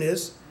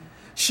darkness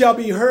shall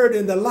be heard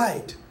in the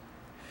light.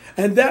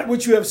 And that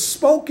which you have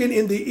spoken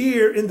in the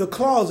ear in the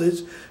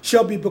closets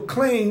shall be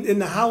proclaimed in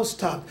the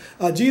housetop.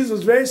 Jesus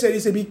was very sad. He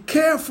said, be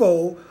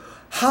careful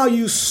how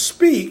you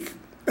speak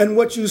and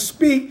what you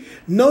speak.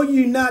 Know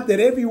you not that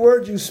every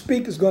word you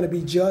speak is going to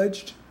be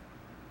judged?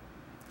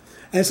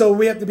 And so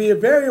we have to be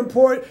very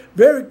important,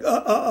 very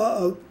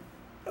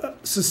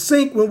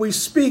succinct when we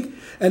speak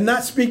and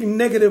not speaking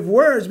negative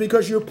words,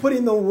 because you're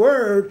putting the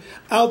word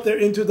out there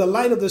into the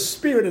light of the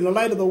Spirit and the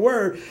light of the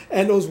word.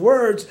 And those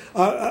words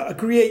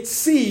create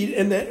seed,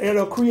 and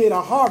it'll create a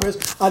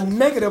harvest, a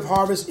negative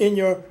harvest in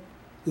your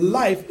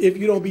life if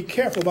you don't be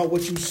careful about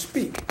what you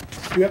speak.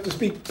 You have to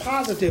speak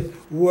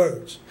positive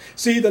words.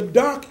 See, the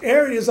dark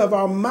areas of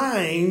our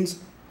minds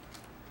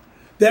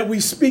that we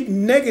speak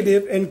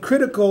negative and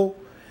critical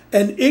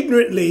and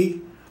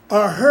ignorantly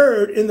are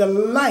heard in the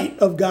light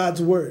of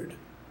God's word.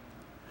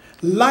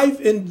 Life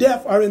and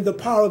death are in the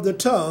power of the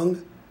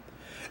tongue,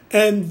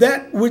 and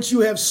that which you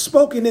have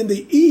spoken in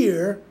the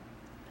ear,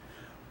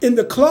 in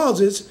the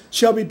closets,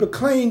 shall be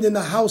proclaimed in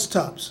the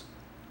housetops.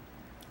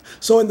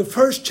 So in the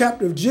first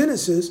chapter of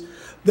Genesis,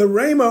 the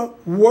Rhema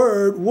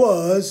word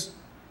was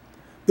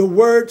the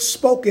word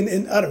spoken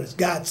in utterance.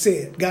 God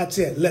said,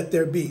 let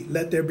there be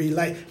light,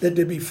 let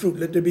there be fruit,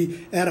 let there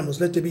be animals,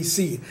 let there be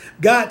seed.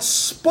 God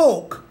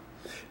spoke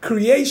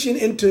creation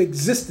into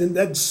existence.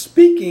 That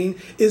speaking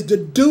is the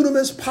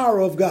dunamis power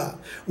of God.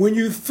 When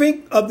you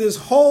think of this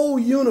whole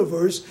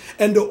universe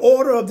and the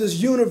order of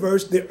this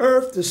universe, the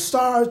earth, the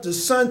stars, the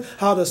sun,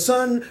 how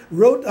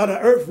the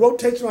earth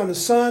rotates around the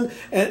sun,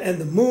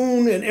 and the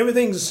moon, and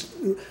everything's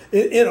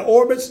in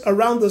orbits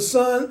around the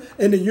sun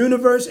and the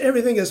universe,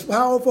 everything is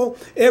powerful,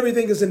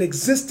 everything is in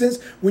existence.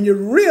 When you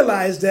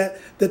realize that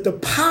the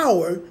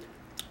power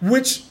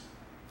which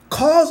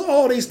caused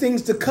all these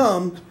things to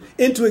come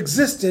into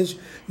existence,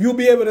 you'll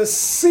be able to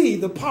see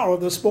the power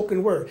of the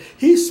spoken word.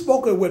 He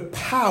spoke it with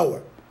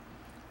power.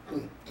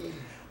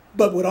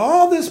 But with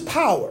all this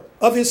power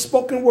of his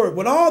spoken word,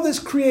 with all this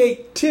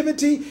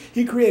creativity,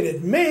 he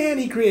created man,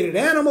 he created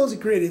animals, he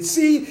created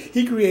seed,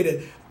 he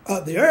created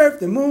the earth,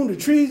 the moon, the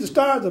trees, the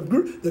stars,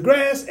 the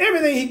grass,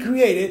 everything he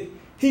created.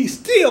 He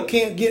still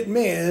can't get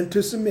man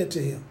to submit to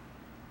him.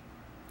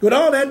 With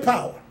all that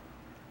power.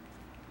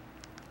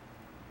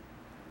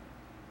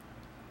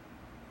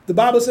 The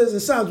Bible says in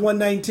Psalms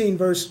 119,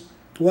 verse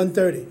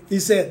 130, he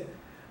said,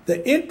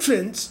 the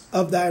entrance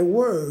of thy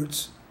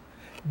words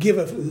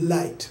giveth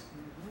light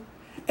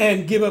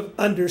and giveth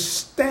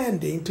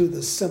understanding to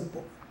the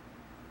simple.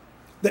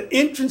 The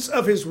entrance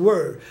of his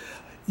word.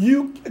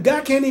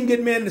 God can't even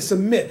get man to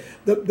submit.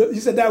 He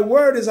said, thy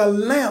word is a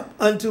lamp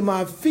unto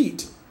my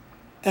feet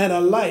and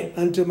a light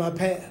unto my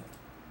path.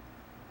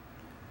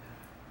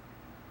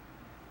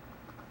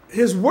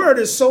 His word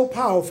is so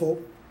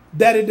powerful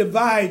that it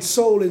divides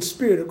soul and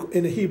spirit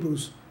in the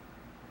Hebrews.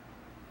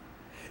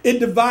 It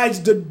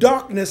divides the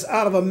darkness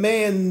out of a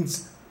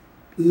man's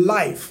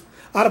life,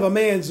 out of a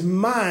man's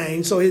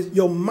mind, so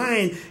your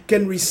mind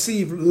can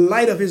receive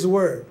light of his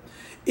word.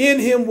 In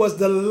him was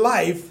the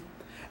life,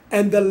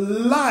 and the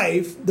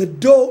life,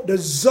 the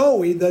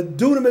Zoe, the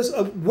dunamis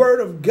of word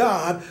of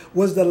God,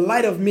 was the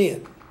light of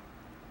men.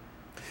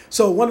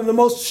 So one of the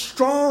most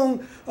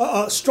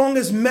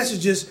strongest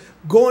messages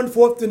going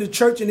forth in the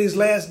church in these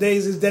last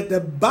days is that the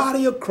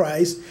body of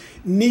Christ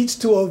needs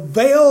to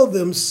avail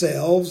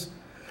themselves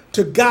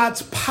to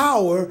God's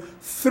power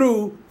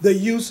through the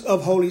use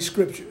of Holy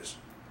Scriptures.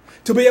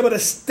 To be able to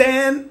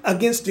stand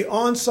against the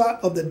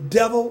onslaught of the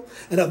devil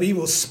and of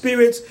evil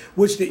spirits,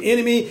 which the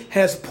enemy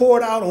has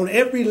poured out on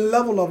every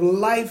level of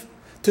life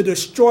to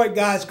destroy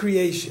God's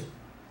creation.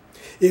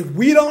 If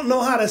we don't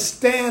know how to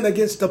stand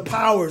against the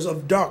powers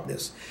of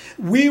darkness,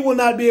 we will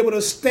not be able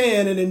to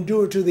stand and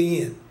endure to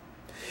the end.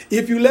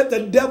 If you let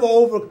the devil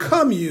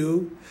overcome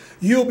you,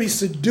 you'll be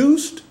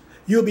seduced,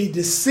 you'll be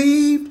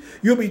deceived,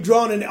 you'll be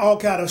drawn into all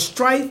kind of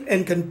strife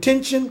and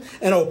contention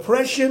and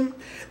oppression.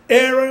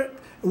 Error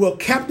will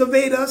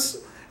captivate us.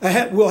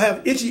 We'll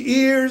have itchy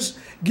ears,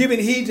 giving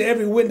heed to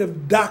every wind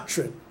of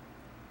doctrine.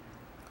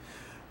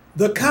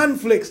 The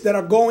conflicts that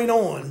are going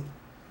on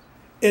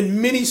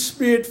in many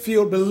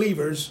spirit-filled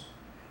believers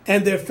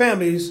and their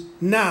families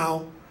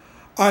now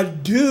are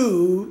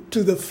due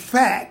to the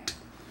fact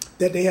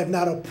that they have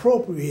not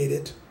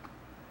appropriated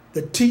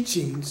the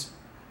teachings,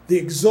 the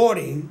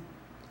exhorting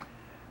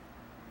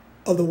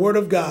of the word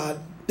of God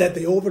that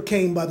they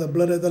overcame by the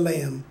blood of the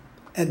Lamb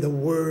and the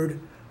word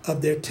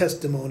of their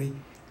testimony,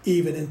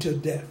 even until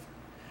death.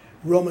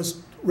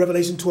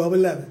 Revelation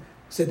 12:11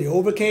 said they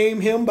overcame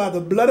him by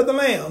the blood of the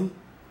Lamb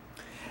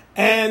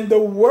and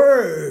the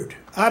word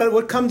out of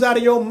what comes out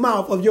of your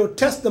mouth, of your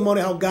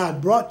testimony, how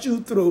God brought you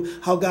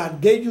through, how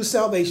God gave you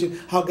salvation,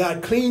 how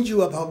God cleaned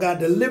you up, how God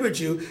delivered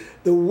you,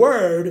 the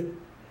word.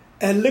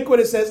 And look what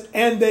it says,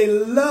 and they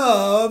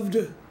loved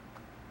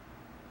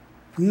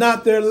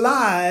not their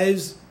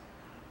lives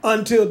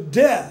until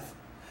death.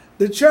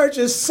 The church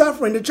is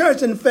suffering. The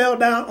church then fell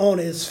down on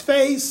its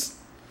face.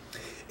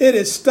 It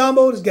has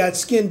stumbled. It's got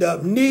skinned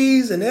up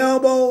knees and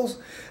elbows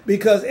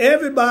because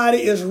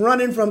everybody is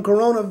running from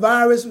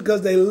coronavirus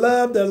because they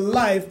love their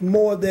life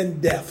more than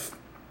death.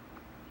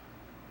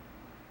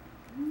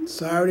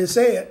 Sorry to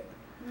say it,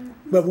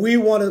 but we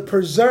want to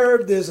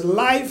preserve this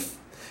life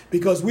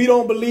because we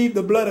don't believe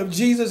the blood of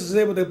Jesus is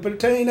able to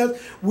pertain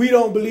us. We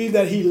don't believe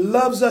that he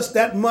loves us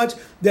that much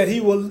that he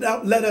will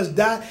not let us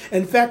die.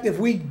 In fact, if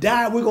we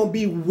die, we're going to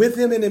be with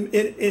him in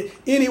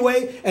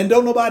anyway, and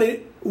don't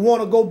nobody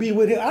want to go be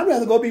with him. I'd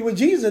rather go be with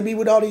Jesus than be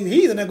with all these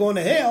heathen that are going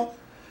to hell.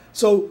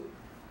 So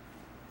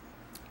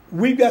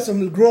we've got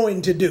some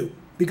growing to do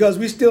because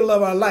we still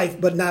love our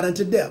life, but not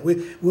unto death. We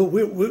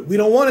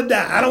don't want to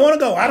die. I don't want to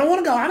go. I don't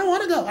want to go. I don't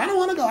want to go. I don't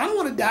want to go. I don't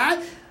want to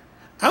die.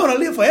 I want to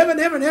live forever and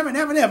ever and ever and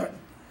ever and ever.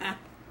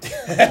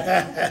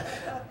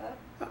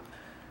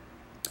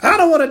 I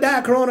don't want to die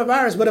of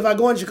coronavirus, but if I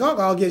go in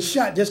Chicago, I'll get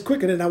shot just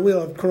quicker than I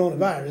will of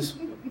coronavirus.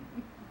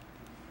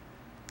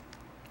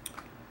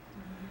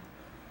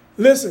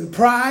 Listen,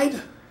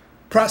 pride,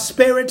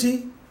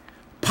 prosperity,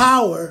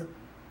 power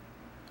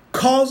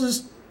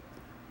causes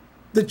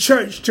the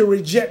church to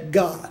reject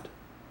God.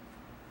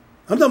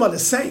 I'm talking about the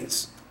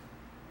saints.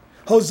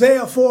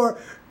 Hosea 4,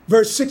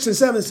 verse 6 and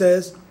 7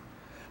 says,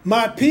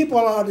 my people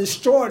are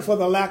destroyed for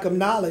the lack of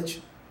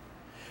knowledge.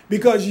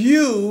 Because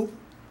you,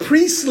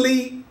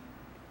 priestly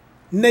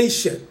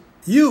nation,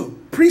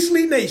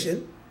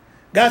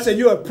 God said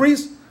you're a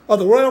priest of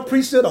the royal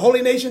priesthood, a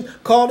holy nation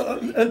called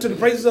unto the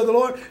praises of the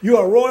Lord. You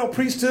are a royal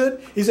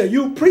priesthood. He said,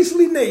 you,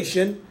 priestly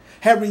nation,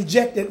 have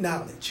rejected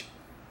knowledge.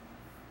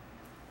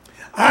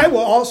 I will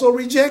also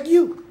reject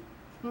you.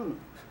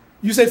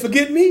 You say,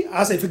 forget me?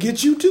 I say,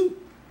 forget you too.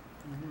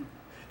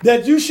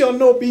 That you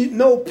shall be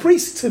no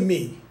priest to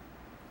me.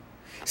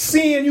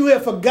 Seeing you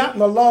have forgotten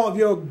the law of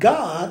your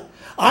God,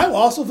 I will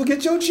also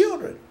forget your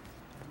children.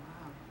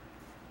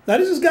 Now,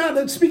 this is God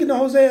that's speaking to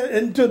Hosea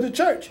and to the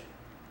church.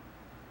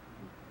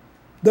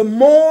 The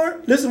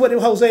more, this is what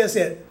Hosea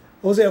said.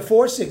 Hosea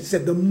 4:6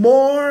 said, the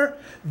more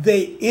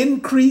they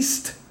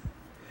increased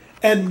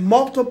and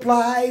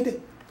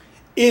multiplied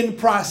in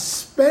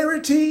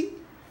prosperity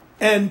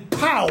and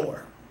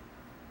power,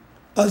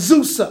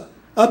 Azusa,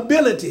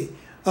 ability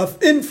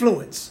of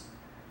influence,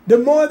 the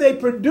more they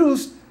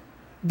produced,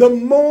 the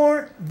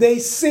more they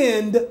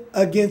sinned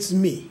against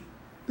me.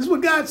 This is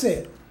what God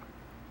said.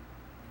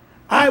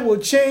 I will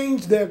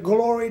change their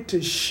glory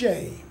to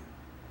shame.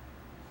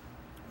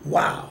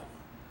 Wow.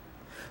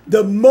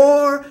 The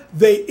more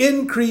they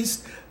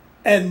increased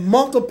and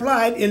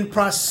multiplied in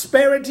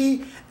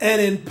prosperity and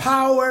in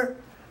power,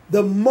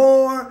 the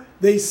more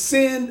they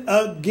sinned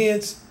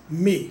against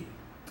me.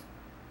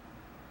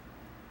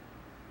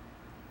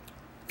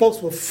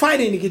 Folks were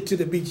fighting to get to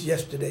the beach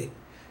yesterday.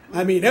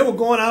 I mean, they were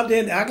going out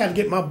there and I got to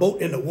get my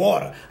boat in the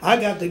water. I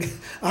got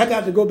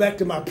to go back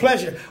to my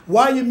pleasure.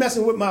 Why are you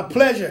messing with my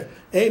pleasure?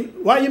 Hey,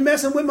 why are you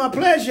messing with my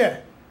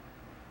pleasure?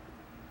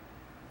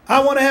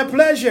 I want to have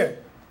pleasure.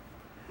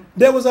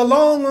 There was a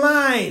long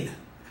line.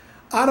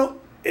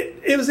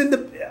 It was in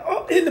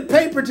the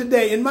paper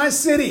today in my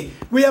city.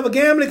 We have a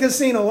gambling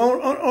casino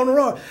on the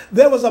road.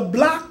 There was a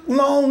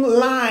block-long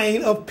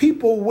line of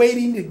people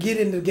waiting to get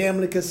into the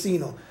gambling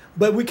casino.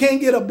 But we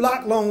can't get a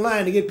block-long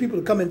line to get people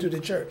to come into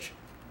the church.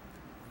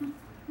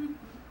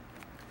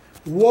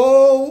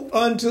 Woe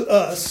unto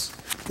us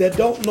that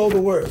don't know the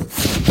word.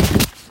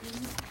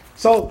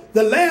 So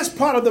the last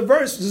part of the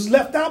verse is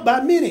left out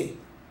by many.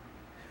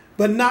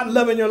 But not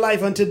loving your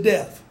life unto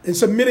death and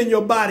submitting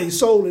your body,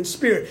 soul, and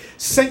spirit,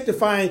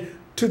 sanctifying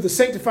to the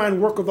sanctifying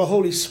work of the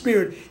Holy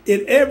Spirit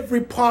in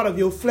every part of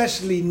your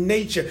fleshly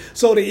nature.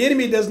 So the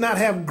enemy does not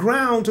have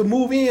ground to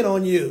move in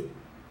on you.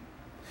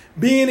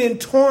 Being in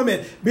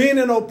torment, being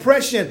in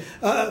oppression.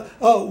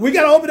 We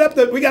got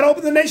to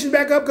open the nation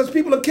back up because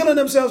people are killing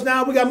themselves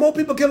now. We got more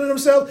people killing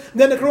themselves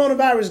than the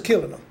coronavirus is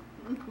killing them.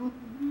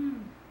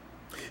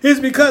 It's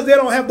because they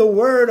don't have the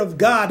word of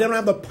God. They don't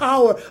have the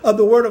power of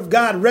the word of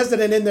God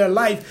resident in their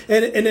life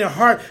and in their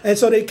heart. And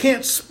so they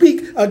can't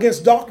speak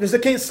against darkness. They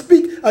can't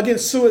speak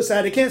against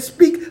suicide. They can't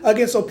speak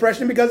against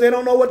oppression because they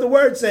don't know what the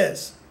word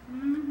says.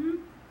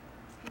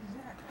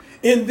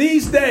 In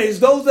these days,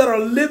 those that are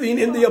living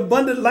in the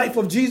abundant life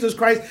of Jesus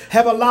Christ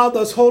have allowed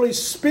the Holy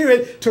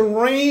Spirit to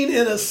reign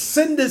in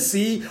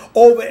ascendancy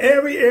over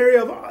every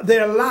area of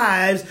their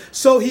lives,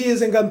 so he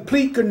is in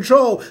complete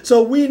control.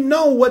 So we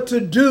know what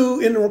to do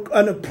in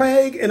a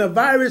plague, in a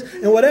virus,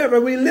 and whatever.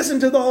 We listen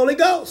to the Holy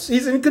Ghost.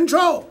 He's in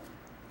control.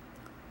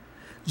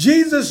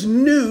 Jesus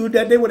knew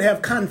that they would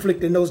have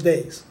conflict in those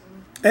days.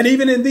 And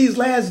even in these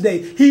last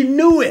days, he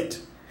knew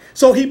it.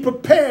 So he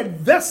prepared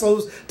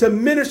vessels to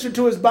minister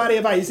to his body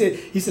of fire.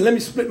 He said, let me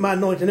split my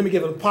anointing. Let me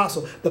give an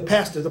apostle, the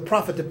pastor, the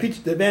prophet, the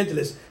preacher, the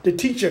evangelist, the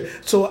teacher.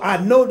 So I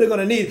know they're going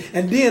to need it.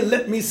 And then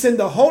let me send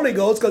the Holy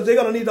Ghost, because they're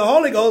going to need the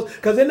Holy Ghost,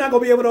 because they're not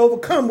going to be able to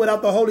overcome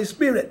without the Holy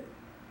Spirit.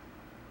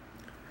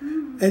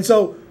 And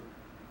so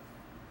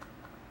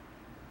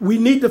we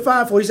need the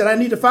fivefold. He said, I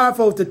need the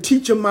fivefold to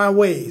teach them my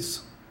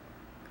ways.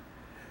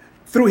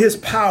 Through his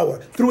power,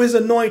 through his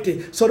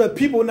anointing, so that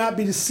people will not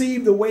be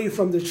deceived away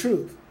from the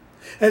truth.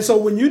 And so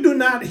when you do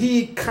not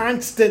heed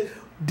constant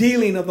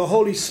dealing of the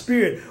Holy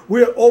Spirit,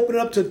 we're open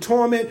up to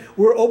torment,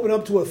 we're open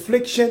up to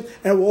affliction,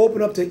 and we're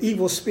open up to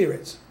evil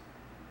spirits.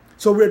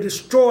 So we're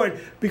destroyed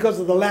because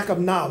of the lack of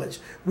knowledge.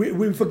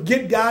 We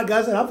forget God.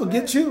 God said, I'll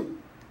forget you.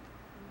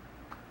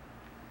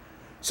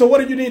 So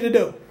what do you need to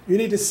do? You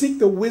need to seek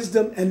the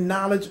wisdom and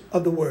knowledge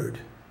of the word.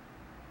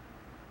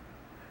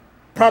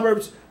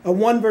 Proverbs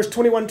 1 verse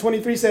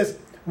 21-23 says,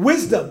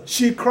 wisdom,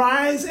 she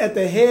cries at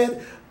the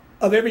head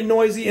of every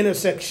noisy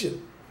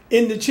intersection,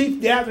 in the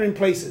chief gathering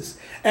places,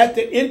 at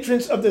the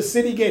entrance of the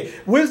city gate.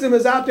 Wisdom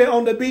is out there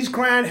on the beach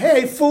crying,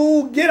 hey,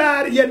 fool, get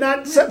out. You're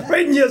not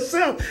separating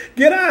yourself.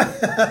 Get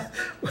out.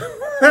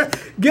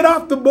 Get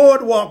off the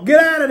boardwalk. Get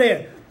out of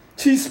there.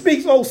 She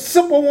speaks, oh,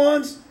 simple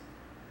ones.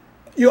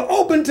 You're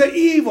open to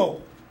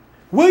evil.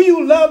 Will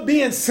you love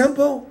being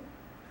simple?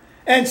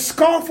 And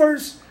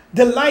scoffers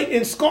delight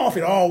in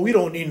scoffing. Oh, we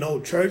don't need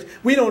no church.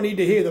 We don't need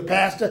to hear the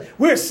pastor.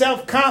 We're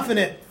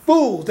self-confident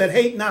fools that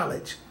hate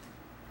knowledge.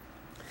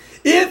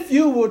 If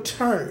you will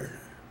turn,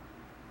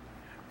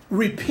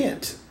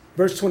 repent,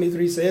 verse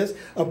 23 says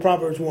of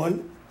Proverbs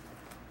 1,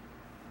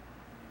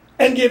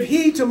 and give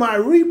heed to my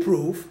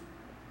reproof,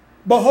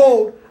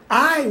 behold,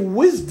 I,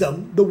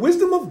 wisdom, the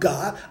wisdom of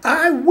God,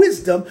 I,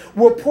 wisdom,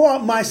 will pour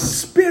out my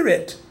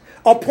spirit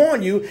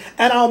upon you,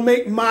 and I'll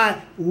make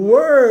my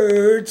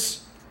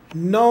words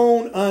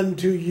known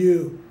unto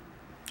you.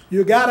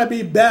 You got to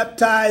be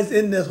baptized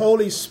in the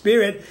Holy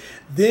Spirit.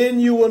 Then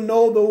you will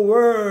know the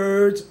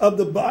words of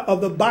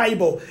the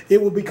Bible.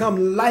 It will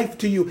become life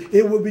to you.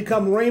 It will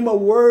become rhema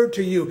word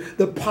to you.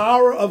 The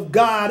power of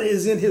God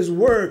is in his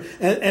word.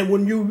 And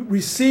when you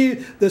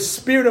receive the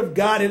Spirit of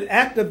God, it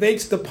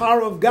activates the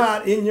power of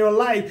God in your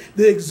life,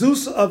 the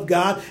exousia of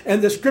God,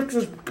 and the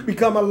scriptures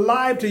become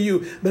alive to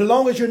you. But as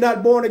long as you're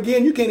not born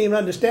again, you can't even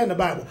understand the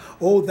Bible.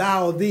 Oh,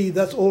 thou, thee,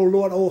 thus, oh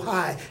Lord, oh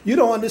high. You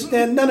don't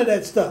understand none of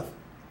that stuff.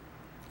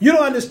 You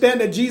don't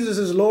understand that Jesus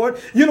is Lord.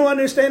 You don't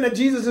understand that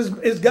Jesus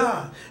is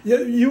God.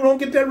 You don't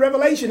get that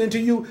revelation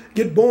until you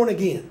get born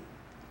again.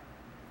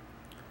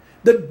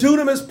 The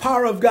dunamis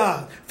power of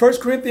God. 1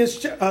 Corinthians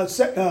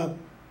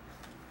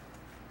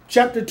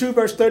chapter 2,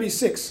 verse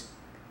 36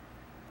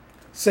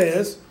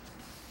 says,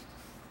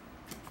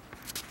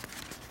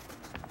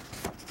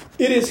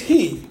 it is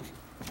he,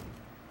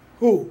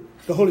 who?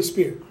 The Holy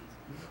Spirit,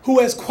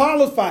 who has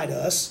qualified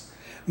us,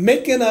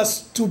 making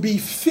us to be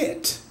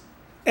fit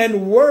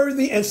and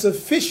worthy and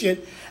sufficient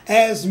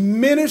as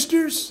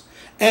ministers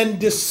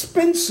and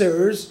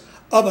dispensers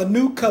of a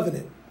new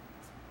covenant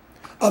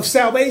of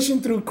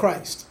salvation through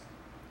Christ.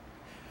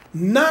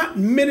 Not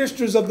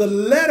ministers of the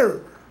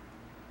letter,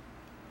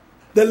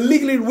 the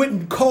legally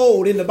written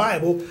code in the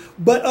Bible,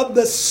 but of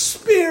the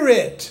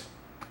Spirit.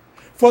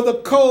 For the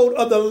code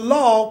of the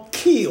law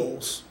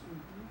kills.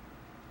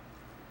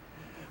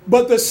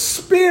 But the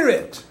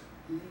Spirit,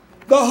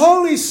 the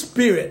Holy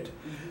Spirit,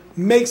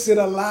 makes it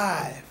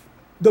alive.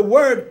 The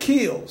word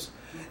kills.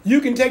 You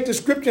can take the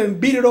scripture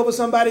and beat it over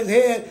somebody's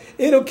head.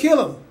 It'll kill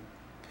them.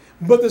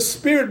 But the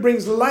Spirit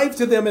brings life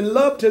to them and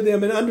love to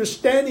them and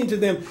understanding to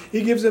them.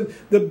 He gives them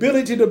the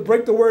ability to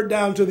break the word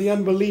down to the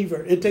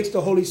unbeliever. It takes the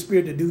Holy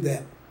Spirit to do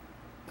that.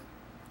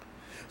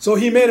 So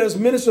he made us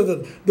minister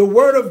the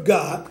word of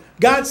God.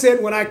 God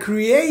said, when I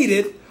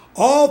created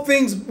all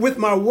things with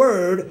my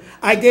word,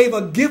 I gave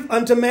a gift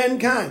unto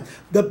mankind.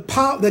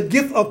 The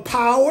gift of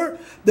power,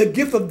 the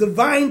gift of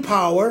divine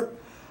power,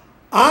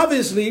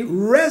 obviously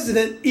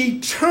resident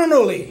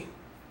eternally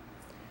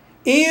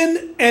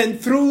in and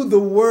through the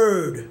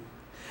word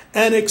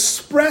and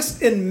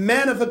expressed in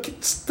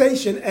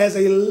manifestation as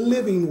a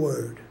living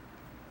word.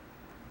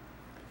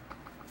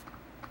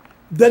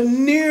 The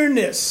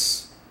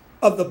nearness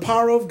of the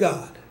power of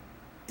God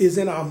is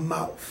in our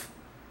mouth.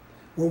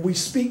 When we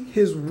speak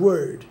his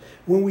word,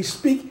 when we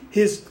speak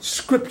his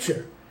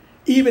scripture,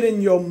 even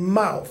in your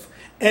mouth,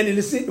 and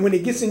when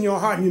it gets in your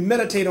heart and you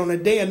meditate on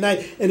it day and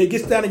night and it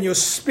gets down in your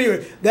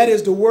spirit, that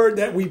is the word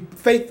that we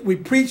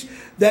preach,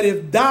 that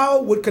if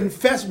thou would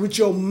confess with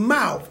your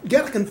mouth, you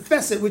got to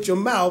confess it with your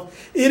mouth,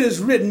 it is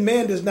written,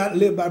 man does not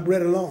live by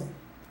bread alone,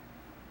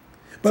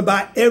 but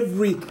by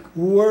every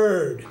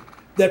word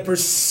that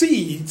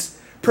proceedeth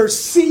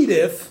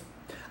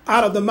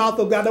out of the mouth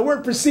of God. The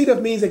word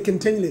proceedeth means it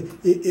continually,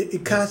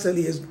 it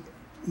constantly is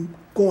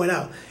going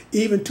out.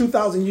 Even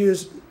 2,000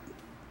 years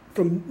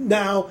From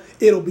now,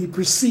 it'll be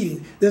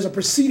preceding. There's a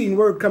preceding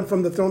word come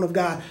from the throne of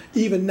God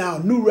even now.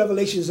 New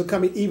revelations are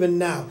coming even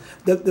now.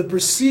 The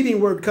preceding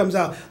word comes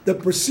out. The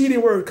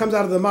preceding word comes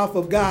out of the mouth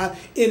of God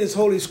in his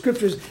holy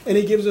scriptures, and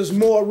he gives us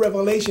more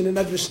revelation and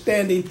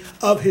understanding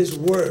of his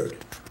word.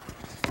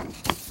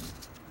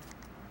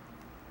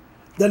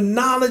 The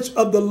knowledge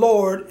of the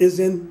Lord is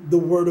in the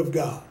word of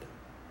God.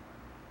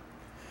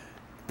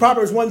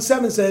 Proverbs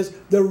 1:7 says,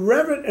 the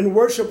reverent and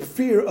worship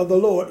fear of the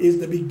Lord is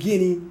the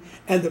beginning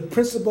and the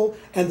principle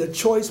and the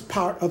choice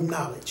part of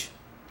knowledge.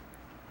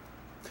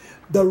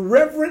 The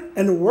reverent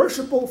and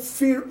worshipful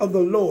fear of the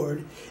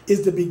Lord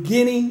is the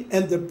beginning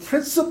and the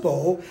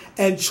principle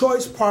and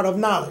choice part of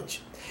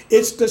knowledge.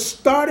 It's the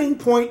starting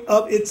point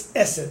of its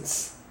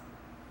essence.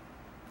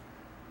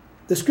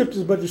 The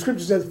scripture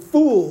says,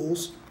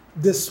 fools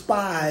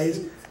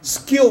despise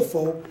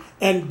skillful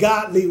and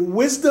godly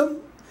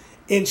wisdom,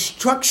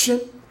 instruction,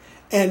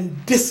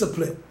 and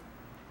discipline.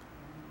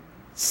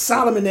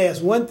 Solomon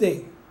asked one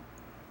thing: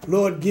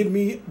 Lord, give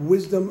me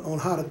wisdom on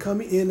how to come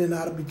in and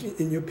out of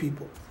in your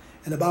people.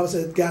 And the Bible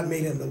says God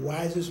made him the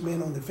wisest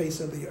man on the face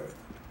of the earth.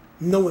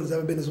 No one has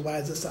ever been as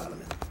wise as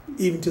Solomon,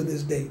 even to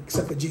this day,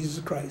 except for Jesus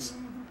Christ.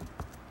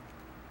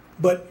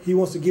 But he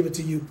wants to give it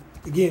to you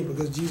again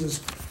because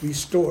Jesus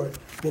restored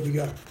what we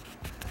got.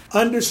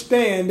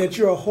 Understand that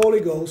you're a Holy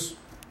Ghost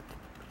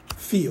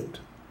filled.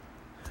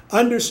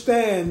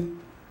 Understand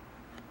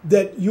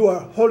that you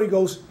are Holy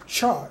Ghost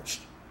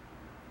charged.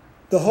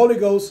 The Holy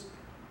Ghost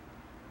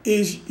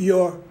is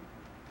your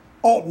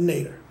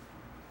alternator.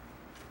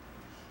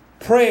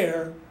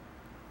 Prayer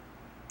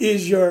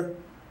is your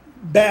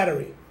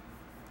battery.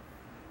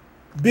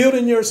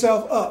 Building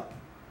yourself up,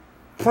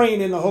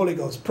 praying in the Holy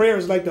Ghost. Prayer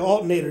is like the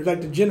alternator,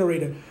 like the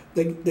generator.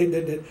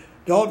 The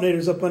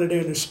alternator's up under there,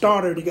 and the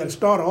starter, you got a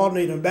starter,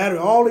 alternator, and battery.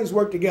 All these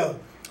work together.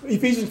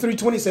 Ephesians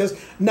 3:20 says,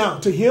 now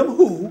to him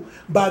who,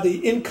 by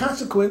the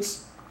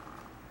inconsequence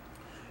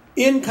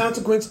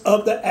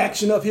of the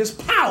action of his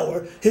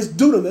power, his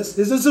dunamis,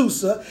 his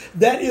Azusa,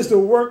 that is the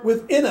work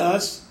within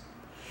us,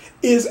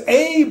 is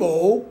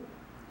able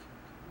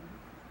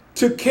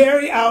to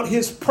carry out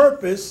his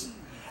purpose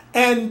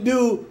and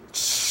do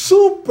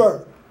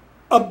super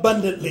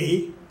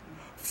abundantly,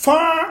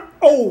 far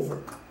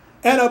over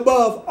and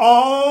above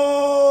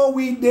all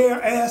we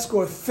dare ask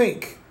or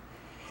think,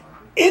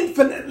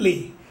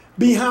 infinitely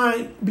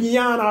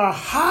beyond our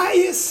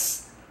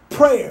highest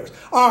prayers,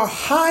 our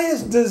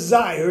highest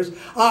desires,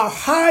 our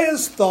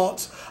highest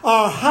thoughts,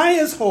 our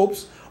highest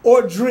hopes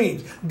or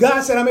dreams.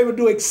 God said, I'm able to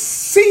do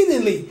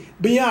exceedingly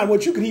beyond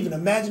what you could even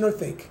imagine or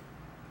think.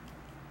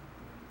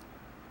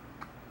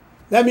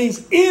 That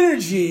means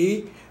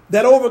energy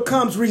that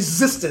overcomes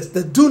resistance.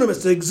 The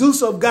dunamis, the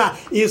exousia of God,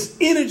 is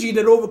energy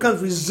that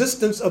overcomes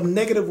resistance of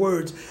negative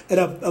words and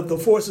of the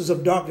forces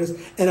of darkness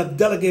and of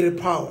delegated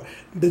power.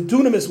 The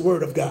dunamis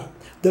word of God,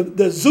 the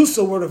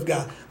exousia word of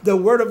God. The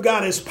word of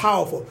God is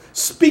powerful.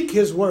 Speak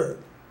his word.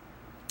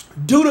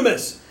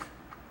 Dunamis.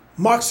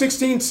 Mark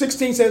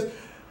 16:16 says,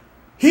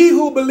 he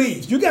who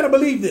believes, you got to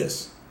believe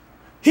this.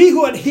 He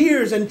who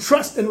adheres and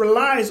trusts and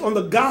relies on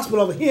the gospel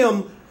of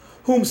him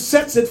whom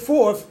sets it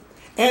forth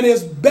and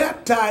is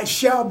baptized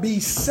shall be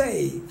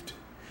saved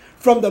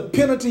from the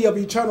penalty of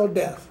eternal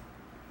death.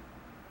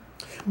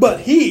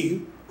 But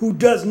he who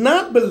does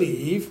not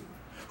believe,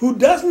 who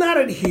does not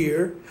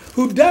adhere,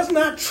 who does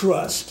not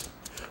trust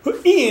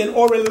in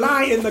or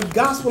rely in the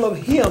gospel of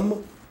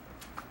him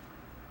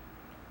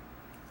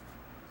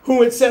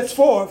whom it sets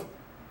forth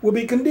will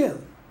be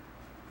condemned.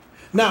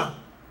 Now,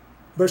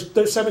 verse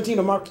 17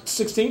 of Mark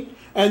 16,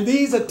 and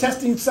these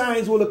attesting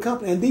signs will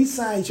accompany, and these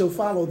signs shall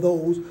follow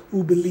those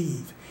who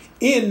believe.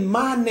 In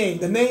my name,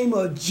 the name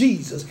of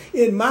Jesus,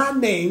 in my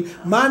name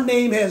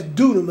has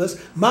dunamis,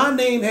 my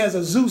name has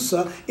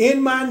Azusa.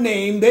 In my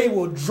name, they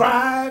will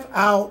drive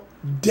out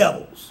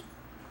devils,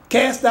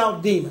 cast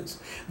out demons.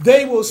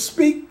 They will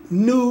speak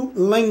new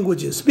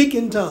languages, speak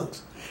in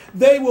tongues.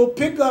 They will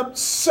pick up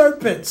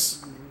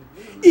serpents.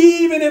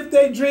 Even if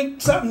they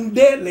drink something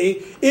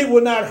deadly, it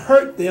will not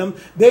hurt them.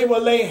 They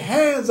will lay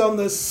hands on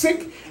the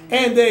sick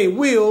and they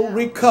will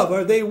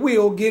recover. They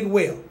will get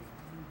well.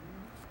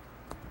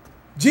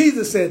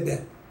 Jesus said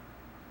that.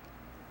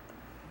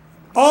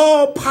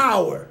 All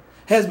power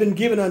has been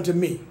given unto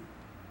me.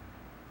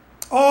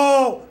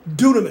 All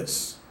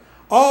dunamis,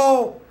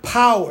 all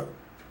power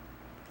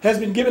has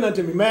been given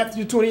unto me.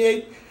 Matthew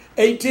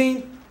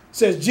 28:18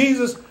 says,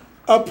 Jesus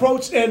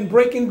approached and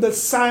breaking the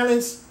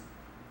silence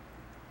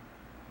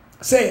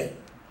said,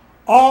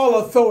 all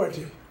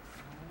authority,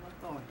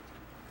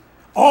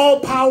 all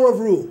power of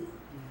rule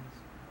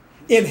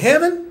in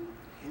heaven,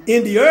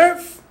 in the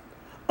earth,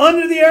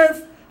 under the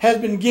earth, has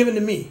been given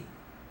to me.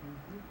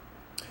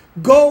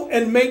 Go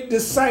and make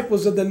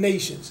disciples of the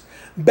nations,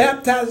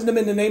 baptizing them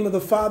in the name of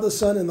the Father,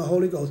 Son, and the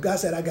Holy Ghost. God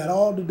said, I got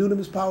all the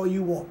dunamis power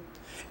you want,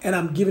 and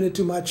I'm giving it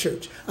to my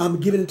church. I'm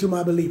giving it to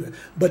my believer.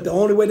 But the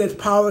only way that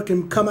power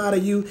can come out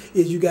of you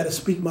is you got to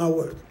speak my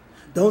word.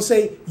 Don't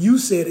say you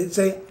said it.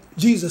 Say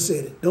Jesus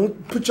said it.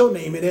 Don't put your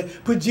name in there.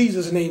 Put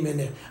Jesus' name in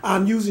there.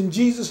 I'm using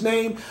Jesus'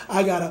 name.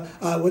 I got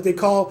what they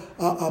call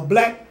a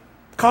black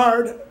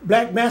card,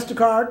 black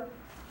MasterCard.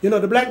 You know,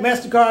 the black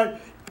MasterCard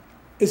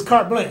is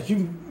carte blanche. You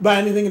can buy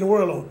anything in the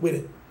world with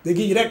it. They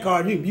give you that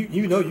card.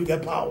 You know you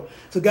got power.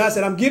 So God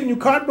said, I'm giving you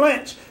carte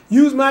blanche.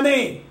 Use my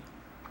name.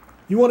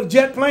 You want a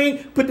jet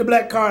plane? Put the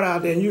black card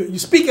out there and you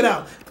speak it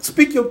out.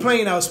 Speak your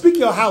plane out. Speak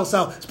your house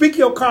out. Speak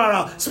your car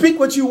out. Speak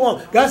what you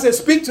want. God said,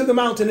 speak to the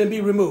mountain and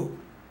be removed.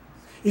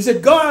 He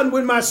said, go on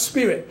with my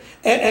spirit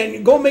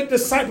and go make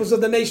disciples of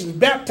the nations,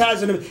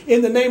 baptizing them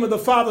in the name of the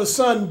Father,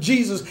 Son,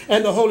 Jesus,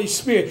 and the Holy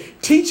Spirit,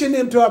 teaching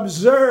them to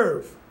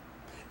observe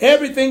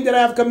everything that I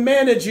have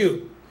commanded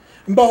you.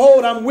 And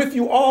behold, I'm with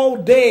you all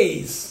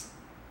days.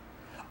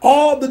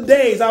 All the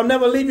days. I'll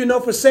never leave you nor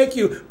forsake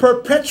you.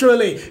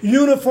 Perpetually,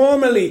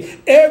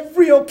 uniformly,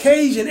 every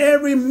occasion,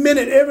 every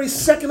minute, every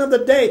second of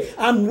the day,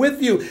 I'm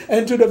with you.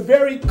 And to the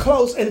very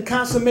close and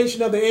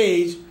consummation of the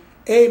age,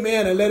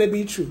 amen, and let it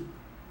be true.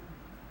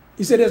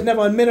 He said, there's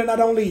never a minute I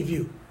don't leave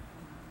you.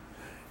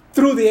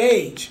 Through the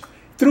age,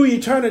 through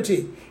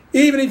eternity.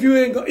 Even if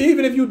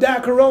you die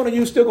corona,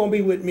 you're still going to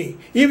be with me.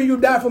 Even if you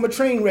die from a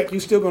train wreck, you're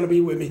still going to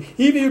be with me.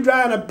 Even if you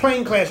die in a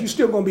plane crash, you're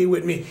still going to be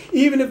with me.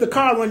 Even if the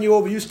car run you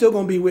over, you're still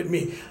going to be with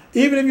me.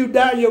 Even if you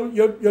die,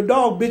 your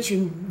dog bit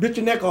your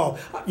neck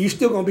off, you're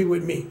still going to be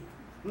with me.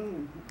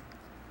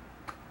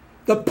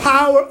 The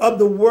power of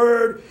the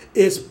word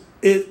is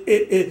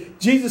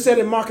Jesus said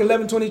in Mark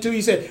 11:22,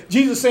 he said,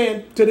 Jesus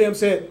saying to them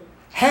said,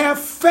 have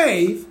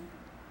faith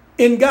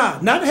in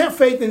God, not have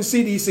faith in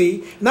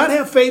CDC, not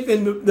have faith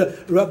in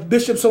the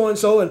bishop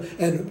so-and-so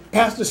and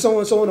pastor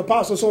so-and-so and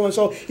apostle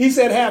so-and-so. He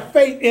said, have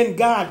faith in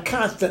God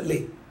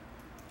constantly.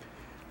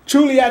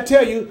 Truly, I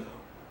tell you,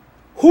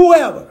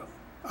 whoever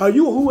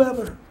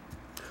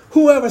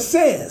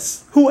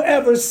says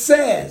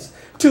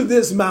to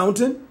this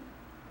mountain,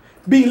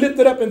 be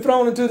lifted up and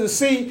thrown into the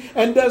sea,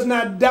 and does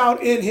not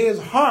doubt in his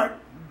heart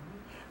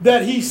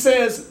that he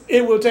says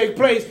it will take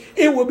place,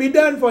 it will be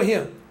done for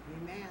him.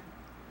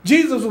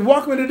 Jesus was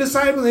walking with the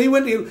disciples and he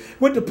went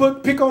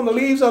to pick on the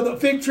leaves of the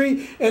fig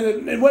tree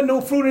and there wasn't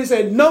no fruit. And he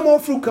said, no more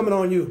fruit coming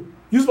on you.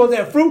 You're supposed to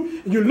have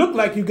fruit and you look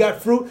like you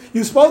got fruit.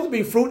 You're supposed to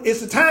be fruit.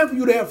 It's the time for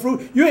you to have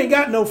fruit. You ain't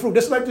got no fruit.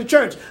 That's like the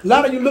church. A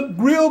lot of you look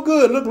real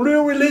good, look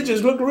real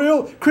religious, look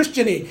real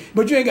Christian-y,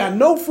 but you ain't got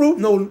no fruit,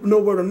 no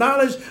word of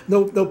knowledge,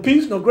 no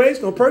peace, no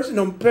grace, no person,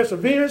 no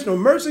perseverance, no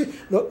mercy,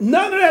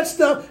 none of that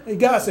stuff. And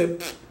God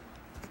said,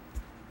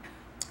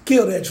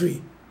 kill that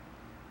tree.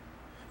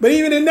 But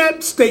even in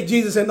that state,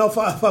 Jesus said, no,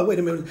 Father, wait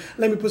a minute.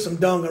 Let me put some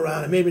dung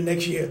around it. Maybe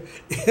next year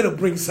it'll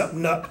bring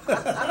something up.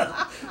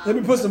 Let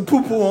me put some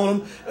poo-poo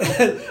on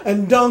them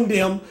and dung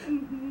them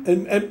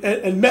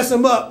and mess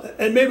them up.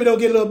 And maybe they'll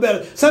get a little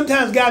better.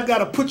 Sometimes God's got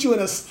to put you in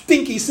a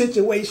stinky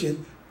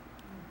situation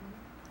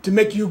to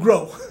make you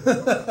grow.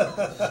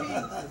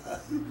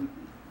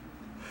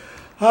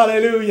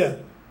 Hallelujah.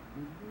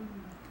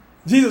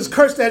 Jesus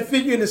cursed that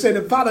figure and said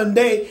the following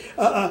day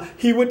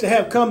he went to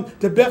have come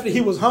to Bethany. He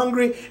was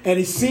hungry and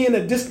he seen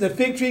a distant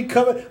fig tree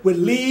covered with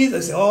leaves. I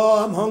said,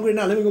 oh, I'm hungry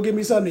now. Let me go get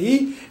me something to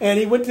eat. And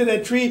he went to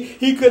that tree.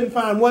 He couldn't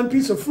find one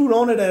piece of fruit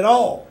on it at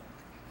all.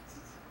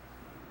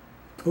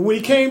 But when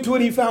he came to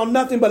it, he found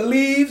nothing but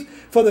leaves,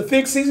 for the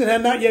fig season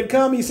had not yet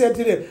come. He said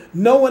to them,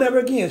 no one ever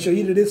again shall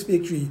eat of this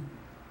fig tree.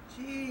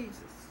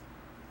 Jesus.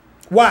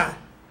 Why?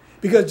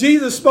 Because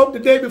Jesus spoke the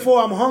day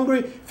before, I'm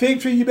hungry. Fig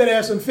tree, you better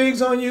have some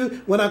figs on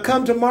you. When I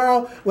come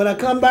tomorrow, when I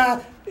come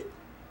by,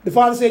 the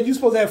Father said, you're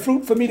supposed to have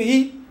fruit for me to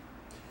eat.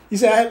 He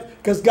said,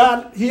 because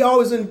God, he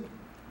always in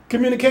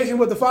communication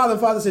with the Father. The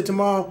Father said,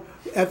 tomorrow,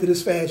 after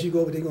this fast, you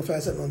go over there, you're going to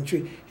find something on the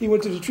tree. He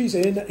went to the tree and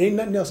said, ain't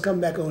nothing else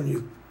coming back on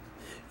you.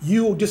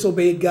 You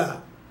disobeyed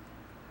God.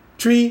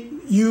 Tree,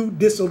 you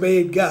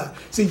disobeyed God.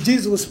 See,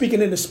 Jesus was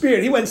speaking in the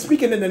spirit. He wasn't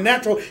speaking in the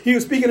natural. He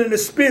was speaking in the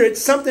spirit.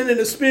 Something in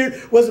the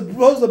spirit was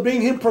supposed to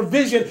bring him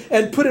provision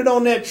and put it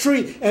on that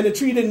tree. And the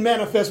tree didn't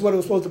manifest what it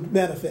was supposed to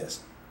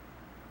manifest.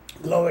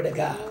 Glory to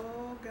God.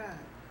 Oh,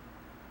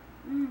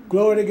 God.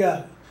 Glory to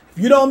God.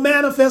 If you don't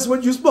manifest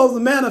what you're supposed to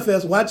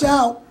manifest, watch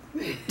out.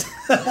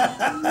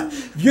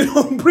 If you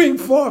don't bring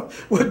forth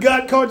what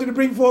God called you to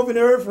bring forth in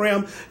the earth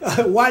realm,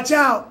 watch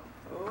out.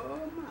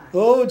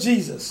 Oh,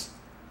 Jesus.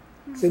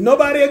 Said,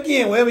 nobody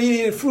again will ever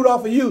eat any fruit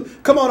off of you.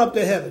 Come on up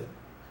to heaven.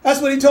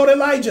 That's what he told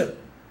Elijah.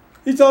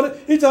 He told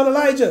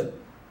Elijah.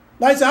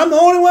 Elijah said, I'm the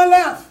only one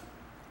left.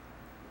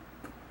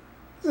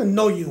 He said,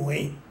 no, you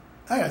ain't.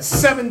 I got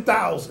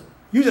 7,000.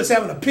 You just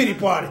having a pity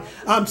party.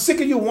 I'm sick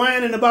of you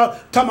whining talking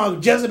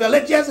about Jezebel.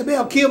 Let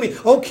Jezebel kill me.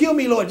 Oh, kill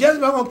me, Lord.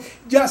 Jezebel.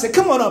 I said,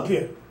 come on up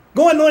here.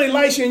 Go and anoint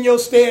Elisha in your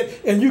stead,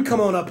 and you come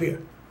on up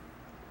here.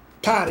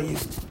 Tired of you.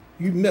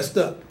 You messed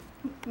up.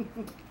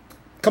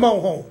 Come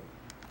on home.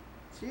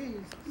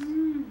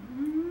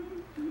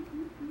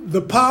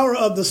 The power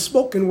of the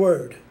spoken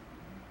word.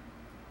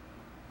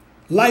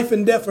 Life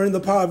and death are in the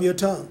power of your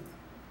tongue.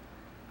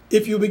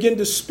 If you begin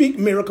to speak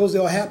miracles,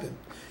 they'll happen.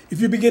 If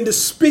you begin to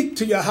speak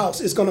to your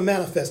house, it's going to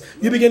manifest.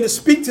 You begin to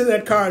speak to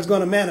that car, it's going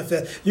to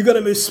manifest. You're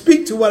going to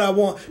speak to what I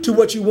want, to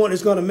what you want,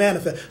 it's going to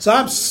manifest. So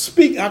I'm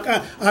speaking.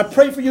 I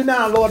pray for you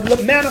now, Lord.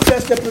 Look,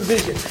 manifest that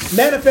provision.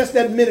 Manifest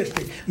that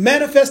ministry.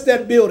 Manifest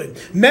that building.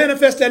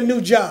 Manifest that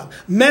new job.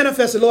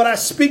 Manifest it, Lord. I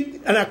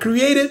speak and I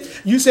create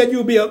it. You said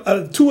you'll be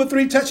a 2 or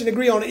 3 touch and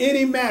agree on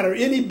any matter,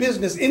 any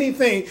business,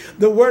 anything.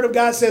 The word of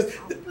God says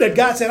that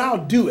God said,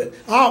 I'll do it.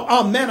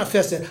 I'll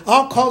manifest it.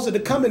 I'll cause it to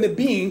come into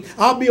being.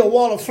 I'll be a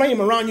wall of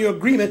flame around your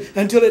agreement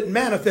until it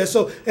manifests.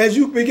 So as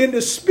you begin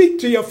to speak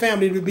to your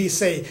family to be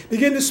saved,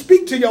 begin to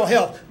speak to your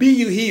health, be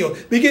you healed.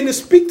 Begin to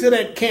speak to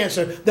that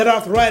cancer, that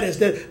arthritis,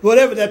 that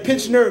whatever, that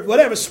pinched nerve,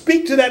 whatever.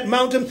 Speak to that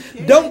mountain.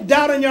 Don't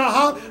doubt in your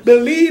heart.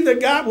 Believe that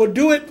God will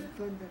do it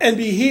and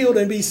be healed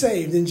and be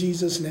saved in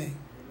Jesus' name.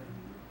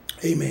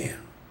 Amen.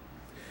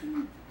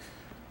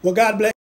 Well, God bless.